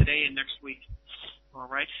time today and next week.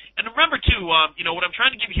 All right? And remember, too, what I'm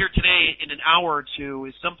trying to give you here today in an hour or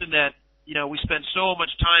two is something that, we spend so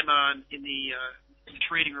much time on in the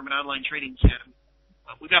trading room and online trading academy.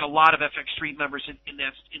 We've got a lot of FX Street members in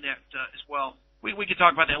that as well. We can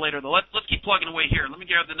talk about that later, though. Let's keep plugging away here. Let me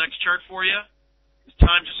grab the next chart for you. It's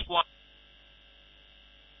time just flies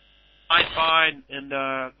by, and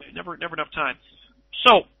never enough time.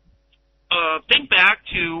 So, think back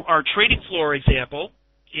to our trading floor example,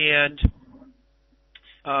 and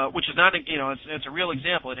which is not, it's a real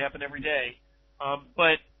example. It happened every day.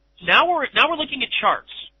 But now we're looking at charts.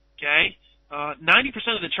 Okay, 90%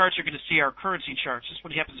 of the charts you're going to see are currency charts. This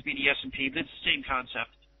one happens to be the S&P, but it's the same concept.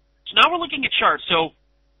 So now we're looking at charts. So,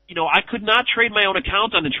 I could not trade my own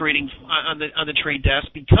account on the on the trade desk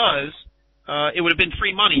because it would have been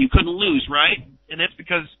free money. You couldn't lose, right? And that's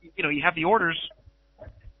because you have the orders.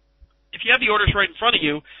 if you have the orders right in front of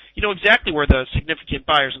you, you know exactly where the significant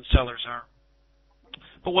buyers and sellers are.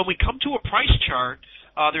 But when we come to a price chart,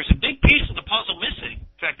 there's a big piece of the puzzle missing.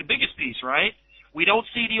 In fact, the biggest piece, right? We don't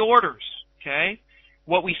see the orders, okay?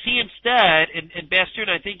 What we see instead, and Bastien,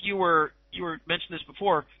 I think you were mentioned this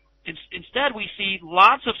before, instead we see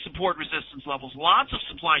lots of support resistance levels, lots of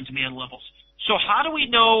supply and demand levels. So how do we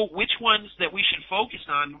know which ones that we should focus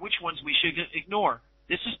on and which ones we should ignore?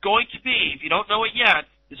 This is going to be, if you don't know it yet,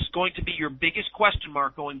 this is going to be your biggest question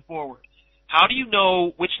mark going forward. How do you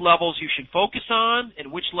know which levels you should focus on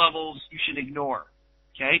and which levels you should ignore?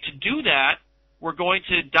 Okay, to do that, we're going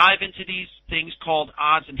to dive into these things called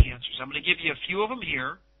odds enhancers. I'm going to give you a few of them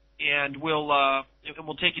here, and we'll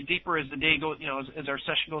take it deeper as the day goes, as our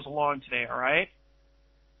session goes along today. All right.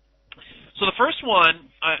 So the first one,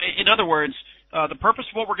 in other words, the purpose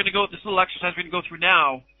of what we're going to go, this little exercise we're going to go through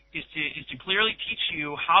now, is to clearly teach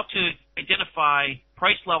you how to identify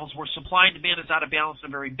price levels where supply and demand is out of balance in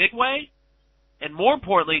a very big way. And more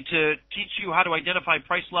importantly, to teach you how to identify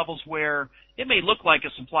price levels where it may look like a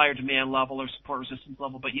supply or demand level or support resistance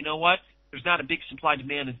level, but you know what? There's not a big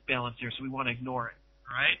supply-demand balance here, so we want to ignore it.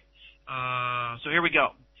 All right? So here we go.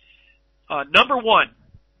 Number one,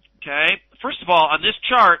 okay? First of all, on this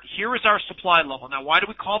chart, here is our supply level. Now, why do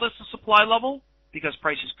we call this a supply level? Because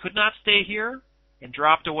prices could not stay here and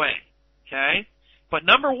dropped away, okay? But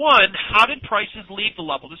number one, how did prices leave the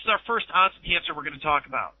level? This is our first odds enhancer we're going to talk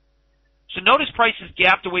about. So notice prices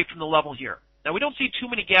gapped away from the level here. Now, we don't see too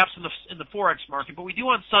many gaps in the Forex market, but we do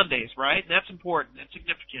on Sundays, right? And that's important. That's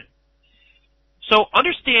significant. So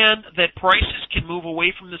understand that prices can move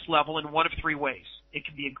away from this level in one of three ways. It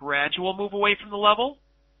can be a gradual move away from the level.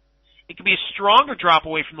 It can be a stronger drop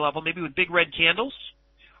away from the level, maybe with big red candles.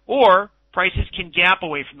 Or prices can gap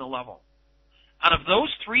away from the level. Out of those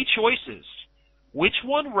three choices, which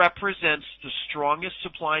one represents the strongest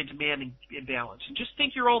supply and demand imbalance? And just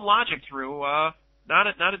think your own logic through.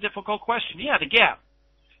 Not a difficult question. Yeah, the gap.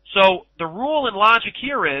 So the rule and logic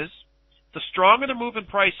here is the stronger the move in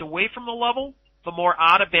price away from the level, the more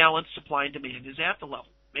out of balance supply and demand is at the level.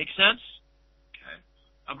 Make sense? Okay.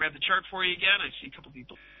 I'll grab the chart for you again. I see a couple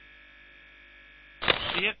people.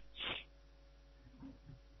 See it?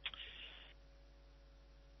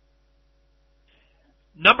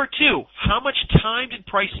 Number two, how much time did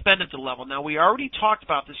price spend at the level? Now, we already talked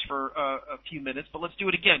about this for a few minutes, but let's do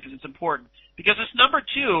it again because it's important. Because this number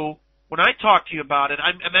two, when I talk to you about it,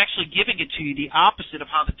 I'm actually giving it to you the opposite of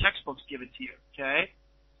how the textbooks give it to you, okay?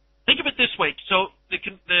 Think of it this way. So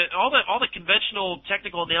all the conventional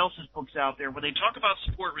technical analysis books out there, when they talk about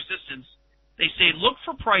support resistance, they say look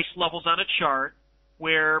for price levels on a chart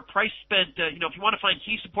where price spent, if you want to find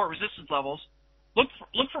key support resistance levels, look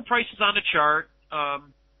for prices on a chart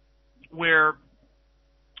where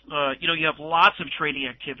you have lots of trading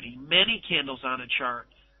activity, many candles on a chart,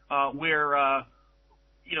 where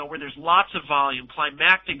there's lots of volume,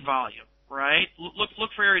 climactic volume, right?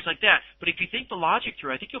 Look for areas like that. But if you think the logic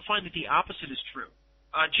through, I think you'll find that the opposite is true.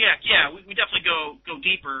 Jack, yeah, we definitely go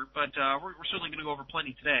deeper, but we're certainly going to go over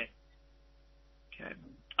plenty today. Okay.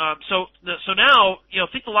 So now,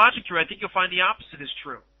 think the logic through. I think you'll find the opposite is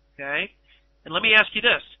true. Okay. And let me ask you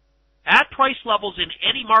this. At price levels in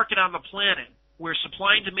any market on the planet where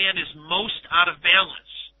supply and demand is most out of balance,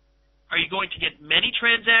 are you going to get many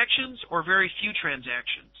transactions or very few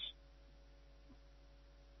transactions?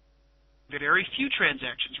 Very few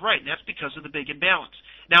transactions, right, and that's because of the big imbalance.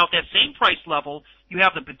 Now, at that same price level, you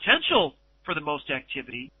have the potential for the most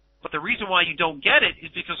activity, but the reason why you don't get it is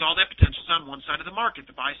because all that potential is on one side of the market,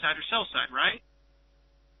 the buy side or sell side, right?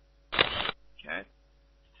 Okay.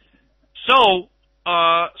 So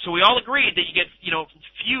we all agreed that you get,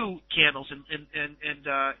 few candles and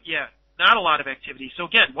not a lot of activity. So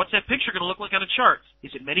again, what's that picture going to look like on a chart?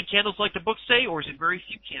 Is it many candles like the books say, or is it very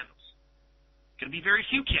few candles? It's going to be very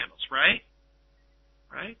few candles, right?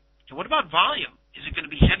 Right? And what about volume? Is it going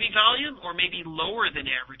to be heavy volume or maybe lower than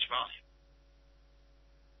average volume?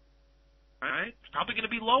 Right? It's probably going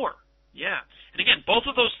to be lower. Yeah. And again, both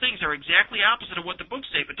of those things are exactly opposite of what the books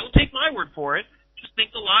say, but don't take my word for it. Just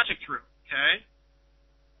think the logic through, okay?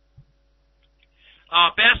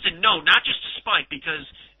 Bastin, no, not just a spike, because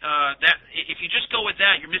that if you just go with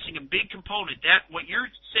that, you're missing a big component. That what you're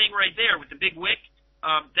saying right there with the big wick,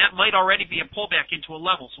 that might already be a pullback into a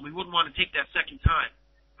level, so we wouldn't want to take that second time.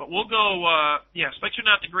 But we'll go, spikes are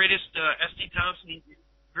not the greatest. S.T. Thompson,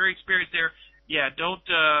 very experienced there. Yeah, don't.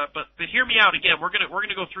 But hear me out again. We're gonna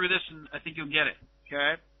go through this, and I think you'll get it.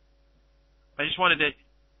 Okay. I just wanted to,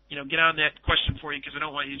 get on that question for you because I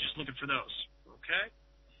don't want you just looking for those. Okay.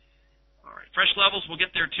 All right, fresh levels, we'll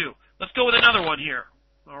get there too. Let's go with another one here.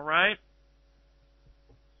 All right.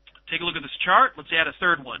 take a look at this chart. Let's add a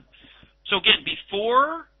third one. So again,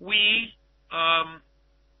 before we,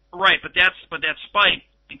 right, but that spike,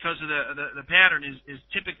 because of the pattern,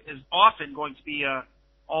 is often going to be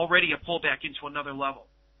already a pullback into another level.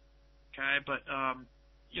 Okay, but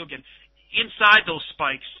you'll get inside those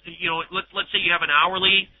spikes. Let's say you have an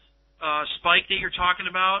hourly spike that you're talking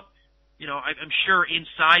about. I'm sure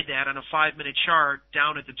inside that on a 5-minute chart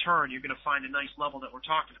down at the turn, you're going to find a nice level that we're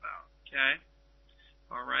talking about. Okay,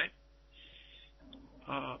 all right.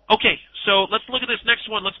 Okay, so let's look at this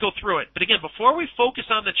next one. Let's go through it. But again, before we focus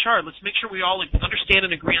on the chart, let's make sure we all understand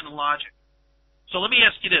and agree on the logic. So let me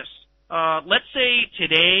ask you this. Let's say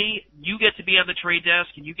today you get to be on the trade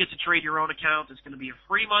desk and you get to trade your own account. It's going to be a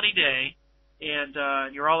free money day,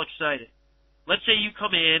 and you're all excited. Let's say you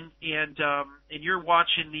come in and you're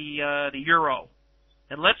watching the euro,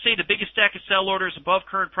 and let's say the biggest stack of sell orders above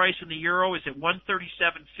current price in the euro is at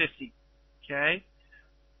 137.50. Okay.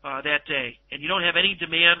 That day, and you don't have any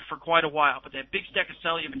demand for quite a while, but that big stack of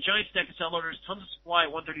sell, you have a giant stack of sell orders, tons of supply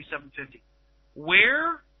at 137.50.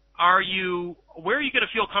 Where are you going to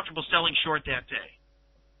feel comfortable selling short that day?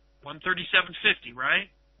 137.50, right?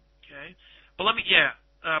 Okay. But let me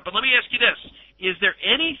ask you this: is there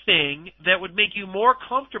anything that would make you more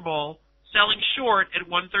comfortable selling short at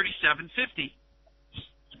 137.50?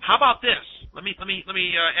 How about this? Let me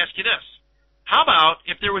ask you this. How about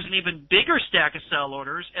if there was an even bigger stack of sell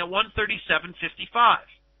orders at 137.55?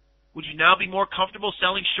 Would you now be more comfortable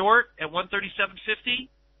selling short at 137.50?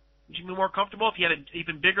 Would you be more comfortable if you had an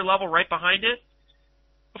even bigger level right behind it?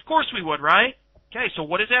 Of course we would, right? Okay, so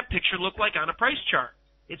what does that picture look like on a price chart?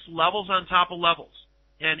 It's levels on top of levels.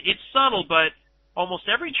 And it's subtle, but almost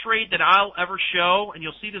every trade that I'll ever show, and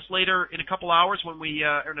you'll see this later in a couple hours or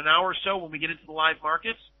in an hour or so when we get into the live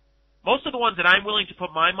markets, most of the ones that I'm willing to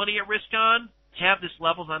put my money at risk on have this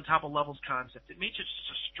levels on top of levels concept. It means it's just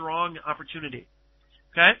a strong opportunity.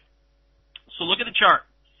 Okay? So look at the chart.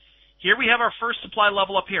 Here we have our first supply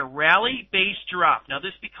level up here, rally, base, drop. Now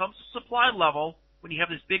this becomes a supply level when you have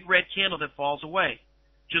this big red candle that falls away.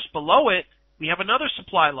 Just below it, we have another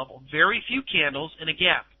supply level, very few candles and a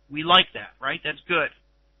gap. We like that, right? That's good.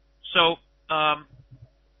 So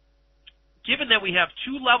given that we have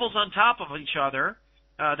two levels on top of each other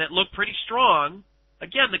that look pretty strong,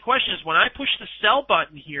 again, the question is, when I push the sell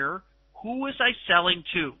button here, who was I selling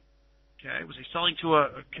to? Okay, was I selling to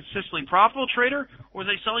a consistently profitable trader, or was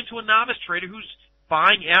I selling to a novice trader who's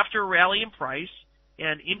buying after a rally in price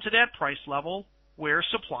and into that price level where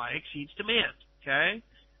supply exceeds demand? Okay,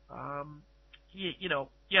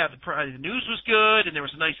 the news was good and there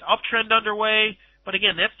was a nice uptrend underway, but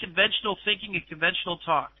again, that's conventional thinking and conventional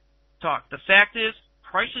talk. The fact is,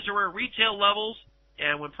 prices are at retail levels,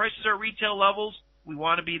 and when prices are at retail levels, we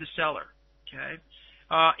want to be the seller. Okay.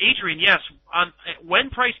 Adrian, yes. When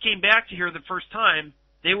price came back to here the first time,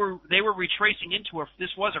 they were retracing into this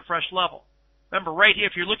was a fresh level. Remember, right here,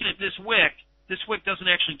 if you're looking at this wick doesn't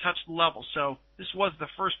actually touch the level. So this was the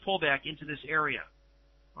first pullback into this area.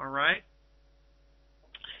 All right.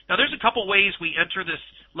 Now there's a couple ways we enter this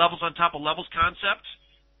levels on top of levels concept.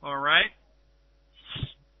 All right.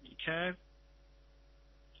 Okay.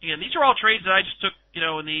 Again, these are all trades that I just took,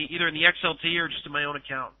 either in the XLT or just in my own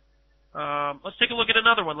account. Let's take a look at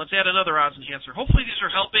another one. Let's add another odds enhancer. Hopefully these are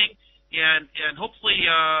helping, and hopefully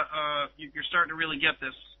you're starting to really get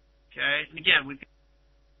this. Okay. And again, we've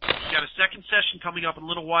got a second session coming up in a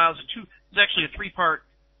little while. It's actually a 3-part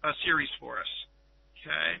series for us.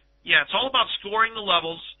 Okay. Yeah, it's all about scoring the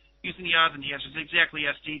levels using the odds enhancers. Exactly,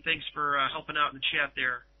 SD. Thanks for helping out in the chat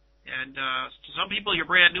there. And to some people, you're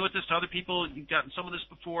brand new at this. To other people, you've gotten some of this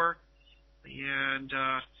before. And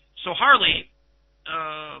so Harley,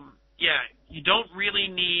 you don't really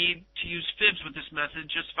need to use fibs with this method.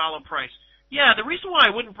 Just follow price. Yeah, the reason why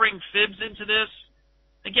I wouldn't bring fibs into this,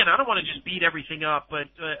 again, I don't want to just beat everything up, but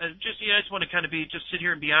I just want to kind of sit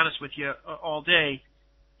here and be honest with you all day.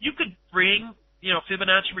 You could bring,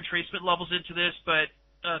 Fibonacci retracement levels into this, but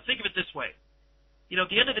think of it this way. At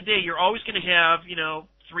the end of the day, you're always going to have,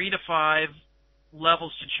 3 to 5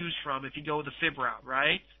 levels to choose from if you go the fib route,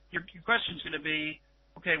 right? Your question is going to be,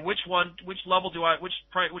 okay, which line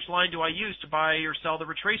do I use to buy or sell the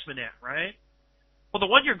retracement at, right? Well, the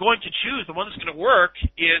one you're going to choose, the one that's going to work,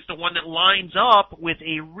 is the one that lines up with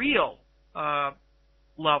a real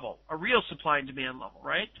level, a real supply and demand level,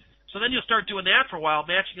 right? So then you'll start doing that for a while,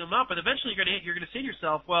 matching them up, and eventually you're going to say to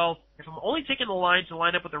yourself, well, if I'm only taking the lines to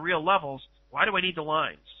line up with the real levels, why do I need the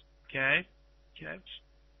lines? Okay.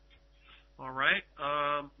 All right.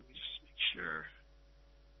 Let me just make sure.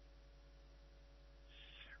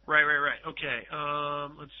 Right. Okay.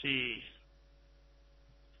 Let's see.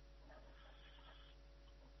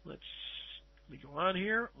 Let me go on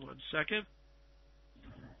here. 1 second.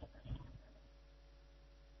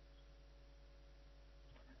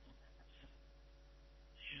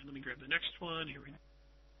 And let me grab the next one. Here we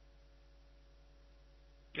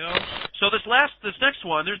go. So this next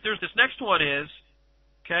one, there's this next one is,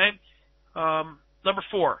 okay, number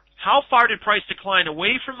 4. How far did price decline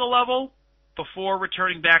away from the level before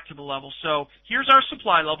returning back to the level? So here's our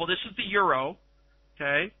supply level. This is the euro,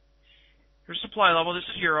 okay. Here's supply level. This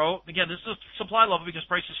is euro. Again, this is a supply level because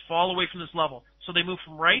prices fall away from this level. So they move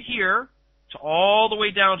from right here to all the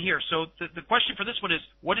way down here. So the question for this one is,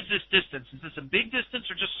 what is this distance? Is this a big distance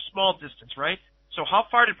or just a small distance, right? So how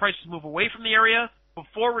far did prices move away from the area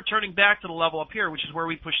before returning back to the level up here, which is where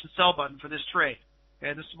we push the sell button for this trade?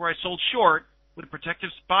 Okay, this is where I sold short with a protective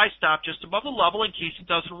buy stop just above the level in case it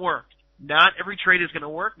doesn't work. Not every trade is going to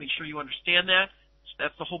work. Make sure you understand that. So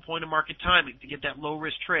that's the whole point of market timing, to get that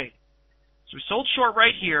low-risk trade. So we sold short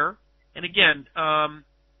right here. And again, now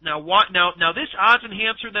this odds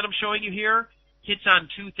enhancer that I'm showing you here hits on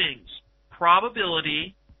 2 things,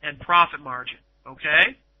 probability and profit margin,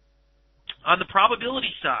 okay? On the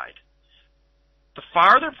probability side, the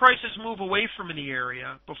farther prices move away from the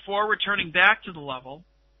area before returning back to the level,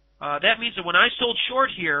 that means that when I sold short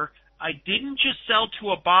here, I didn't just sell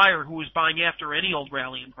to a buyer who was buying after any old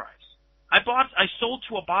rally in price. I sold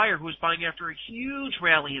to a buyer who was buying after a huge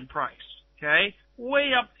rally in price, okay?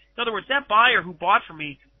 Way up. In other words, that buyer who bought from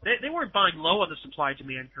me, they weren't buying low on the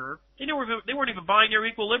supply-demand curve. They weren't even buying near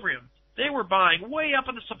equilibrium. They were buying way up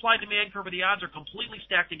on the supply-demand curve where the odds are completely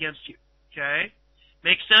stacked against you, okay?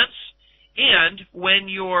 Makes sense? And when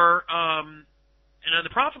you're, and on the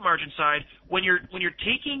profit margin side, when you're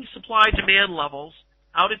taking supply-demand levels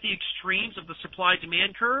out at the extremes of the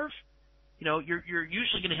supply-demand curve, you know, you're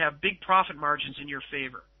usually going to have big profit margins in your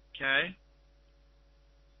favor, okay?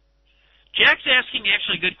 Jack's asking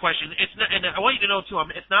actually a good question. It's not, and I want you to know too,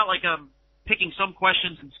 it's not like I'm picking some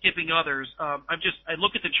questions and skipping others. I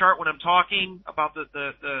look at the chart when I'm talking about the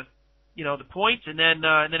points, and then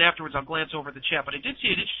afterwards I'll glance over the chat. But I did see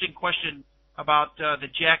an interesting question about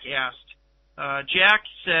that Jack asked. Jack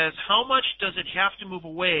says, how much does it have to move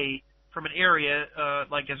away from an area,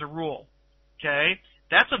 like as a rule? Okay,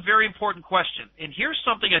 that's a very important question. And here's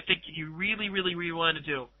something I think you really, really, really want to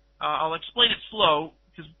do. I'll explain it slow,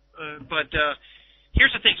 but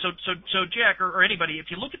here's the thing. So Jack or anybody,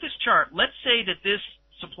 if you look at this chart, let's say that this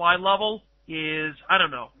supply level is, I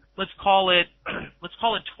don't know, let's call it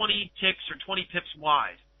 20 ticks or 20 pips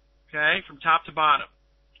wide, okay, from top to bottom,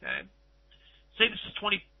 okay. Say this is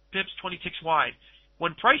 20 pips, 20 ticks wide.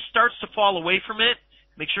 When price starts to fall away from it,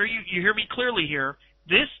 make sure you hear me clearly here.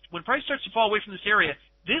 When price starts to fall away from this area,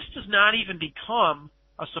 this does not even become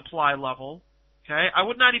a supply level, okay. I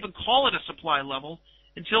would not even call it a supply level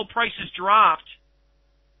until prices dropped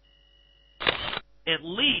at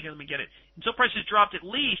least, until prices dropped at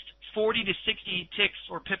least 40 to 60 ticks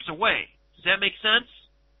or pips away. Does that make sense?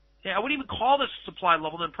 Yeah, I wouldn't even call this a supply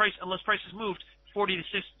level unless prices moved 40 to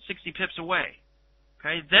 60 pips away.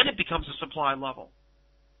 Okay, then it becomes a supply level.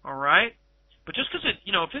 All right? But just because if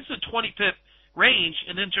it's a 20 pip range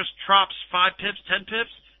and then just drops 5 pips, 10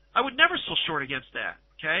 pips, I would never sell short against that.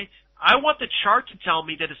 Okay? I want the chart to tell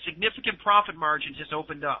me that a significant profit margin has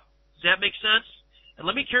opened up. Does that make sense? And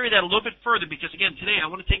let me carry that a little bit further because, again, today I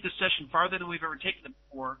want to take this session farther than we've ever taken it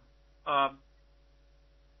before.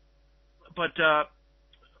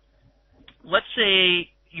 Let's say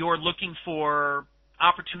you're looking for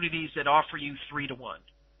opportunities that offer you 3 to 1.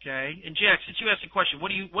 Okay? And Jack, since you asked the question,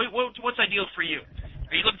 what's ideal for you?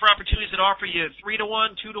 Are you looking for opportunities that offer you 3 to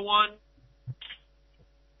 1, 2 to 1?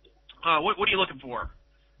 What are you looking for?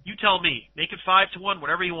 You tell me. Make it 5 to 1,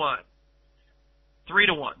 whatever you want. 3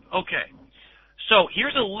 to 1. Okay. So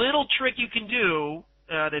here's a little trick you can do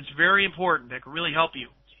that's very important that can really help you.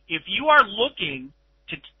 If you are looking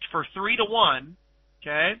for 3 to 1,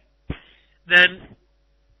 okay, then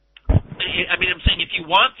I'm saying if you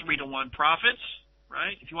want 3 to 1 profits,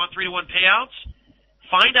 right? If you want 3 to 1 payouts,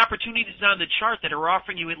 find opportunities on the chart that are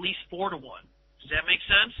offering you at least 4 to 1. Does that make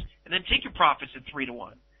sense? And then take your profits at 3 to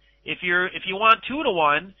 1. If you want 2 to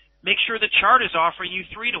 1, make sure the chart is offering you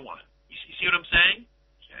 3 to 1. You see what I'm saying?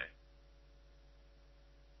 Okay.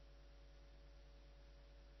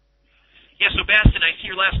 Yeah, so Bastin, I see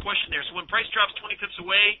your last question there. So when price drops 20 pips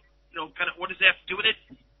away, kind of what does that have to do with it?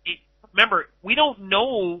 Remember, we don't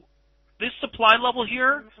know this supply level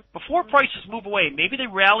here. Before prices move away, maybe they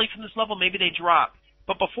rally from this level, maybe they drop.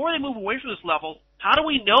 But before they move away from this level, how do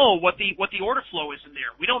we know what the order flow is in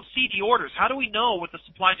there? We don't see the orders. How do we know what the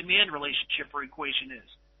supply-demand relationship or equation is?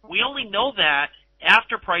 We only know that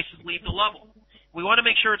after prices leave the level. We want to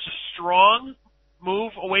make sure it's a strong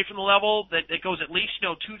move away from the level that goes at least,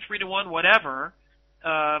 2, 3 to 1, whatever.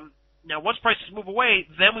 Now, once prices move away,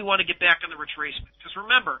 then we want to get back on the retracement. Because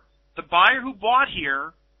remember, the buyer who bought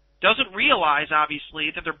here doesn't realize, obviously,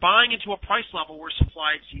 that they're buying into a price level where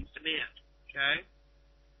supply exceeds demand. Okay?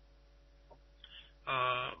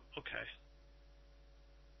 Okay.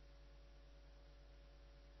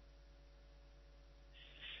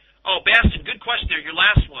 Oh, Baston, good question there, your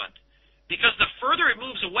last one. Because the further it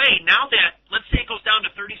moves away, now that, let's say it goes down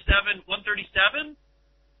to 137,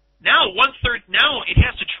 now it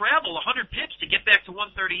has to travel 100 pips to get back to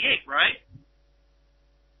 138, right?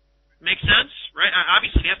 Makes sense, right?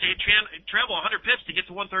 Obviously, you have to travel 100 pips to get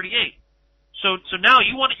to 138. So now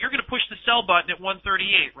you're going to push the sell button at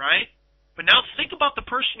 138, right? But now think about the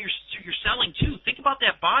person you're selling to. Think about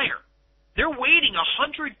that buyer. They're waiting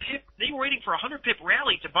They were waiting for a 100 pip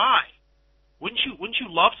rally to buy. Wouldn't you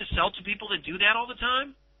love to sell to people that do that all the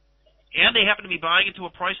time? And they happen to be buying into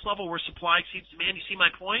a price level where supply exceeds demand. You see my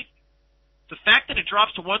point? The fact that it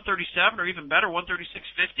drops to 137 or even better,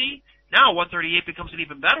 136.50, now 138 becomes an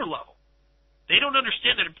even better level. They don't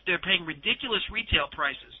understand that they're paying ridiculous retail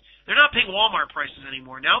prices. They're not paying Walmart prices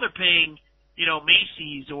anymore. Now they're paying,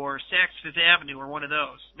 Macy's or Saks Fifth Avenue or one of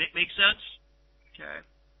those. Make sense? Okay.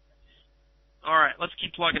 All right, let's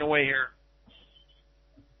keep plugging away here.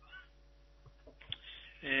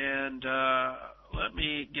 And let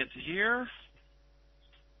me get to here.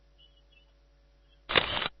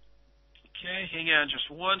 Okay, hang on just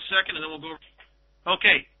 1 second, and then we'll go.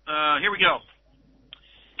 Okay, here we go.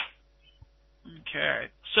 Okay,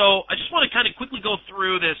 so I just want to kind of quickly go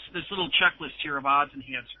through this little checklist here of odds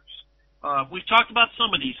enhancers. We've talked about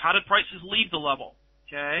some of these. How did prices leave the level?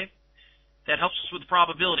 Okay, that helps us with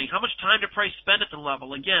probability. How much time did price spend at the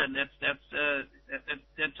level? Again, that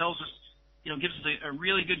tells us, gives us a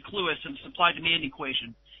really good clue as to the supply-demand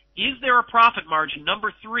equation. Is there a profit margin?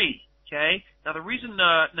 Number 3. Okay. Now the reason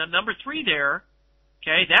number 3 there,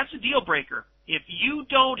 okay, that's a deal breaker. If you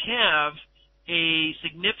don't have a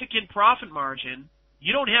significant profit margin,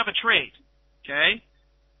 you don't have a trade. Okay.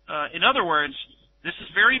 In other words, this is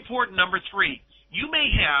very important. Number 3, you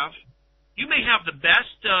may have the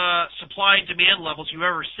best supply and demand levels you've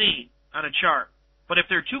ever seen on a chart, but if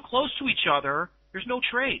they're too close to each other, there's no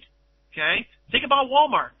trade. Okay. Think about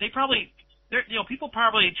Walmart. People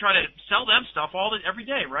probably try to sell them stuff every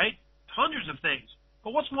day, right? Hundreds of things.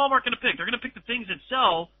 But what's Walmart going to pick? They're going to pick the things that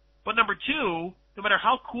sell. But number 2, no matter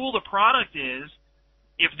how cool the product is,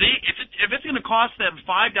 if it's going to cost them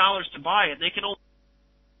 $5 to buy it, they can only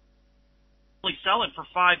sell it for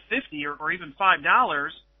 $5.50 or even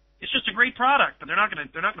 $5. It's just a great product, but they're not going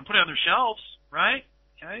to put it on their shelves, right?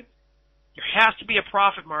 Okay. There has to be a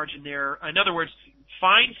profit margin there. In other words,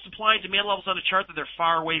 find supply and demand levels on the chart that they're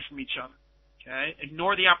far away from each other. Okay.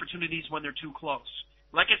 Ignore the opportunities when they're too close.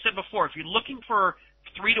 Like I said before, if you're looking for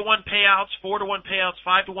 3-to-1 payouts, 4-to-1 payouts,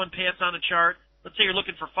 5-to-1 payouts on the chart, let's say you're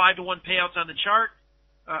looking for 5-to-1 payouts on the chart,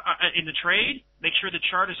 in the trade, make sure the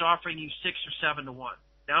chart is offering you 6 or 7-to-1.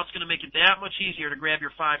 Now it's going to make it that much easier to grab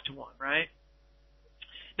your 5-to-1, right?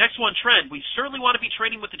 Next one, trend. We certainly want to be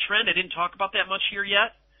trading with the trend. I didn't talk about that much here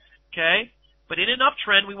yet, okay? But in an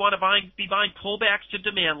uptrend, we want to be buying pullbacks to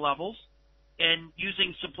demand levels and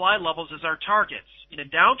using supply levels as our targets. In a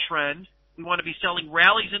downtrend, we want to be selling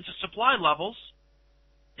rallies into supply levels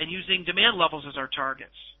and using demand levels as our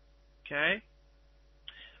targets. Okay?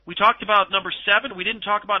 We talked about number 7. We didn't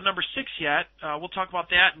talk about number 6 yet. We'll talk about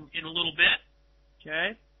that in a little bit.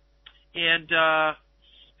 Okay? And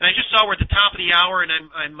I just saw we're at the top of the hour, and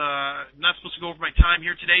I'm not supposed to go over my time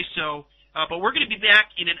here today. So, but we're going to be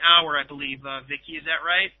back in an hour, I believe. Vicky, is that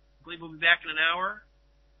right? I believe we'll be back in an hour.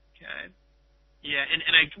 Okay. Yeah,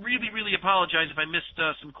 and I really, really apologize if I missed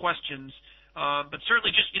some questions. But certainly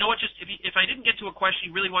just, if I didn't get to a question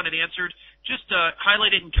you really wanted answered, just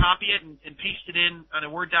highlight it and copy it and paste it in on a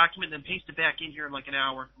Word document and then paste it back in here in like an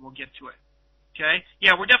hour and we'll get to it. Okay?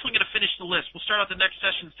 Yeah, we're definitely going to finish the list. We'll start out the next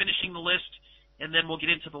session finishing the list, and then we'll get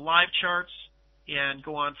into the live charts and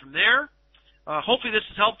go on from there. Hopefully this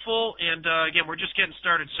is helpful, and again, we're just getting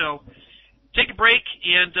started. So take a break,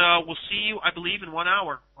 and we'll see you, I believe, in 1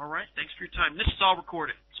 hour. All right? Thanks for your time. This is all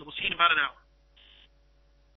recorded, so we'll see you in about an hour.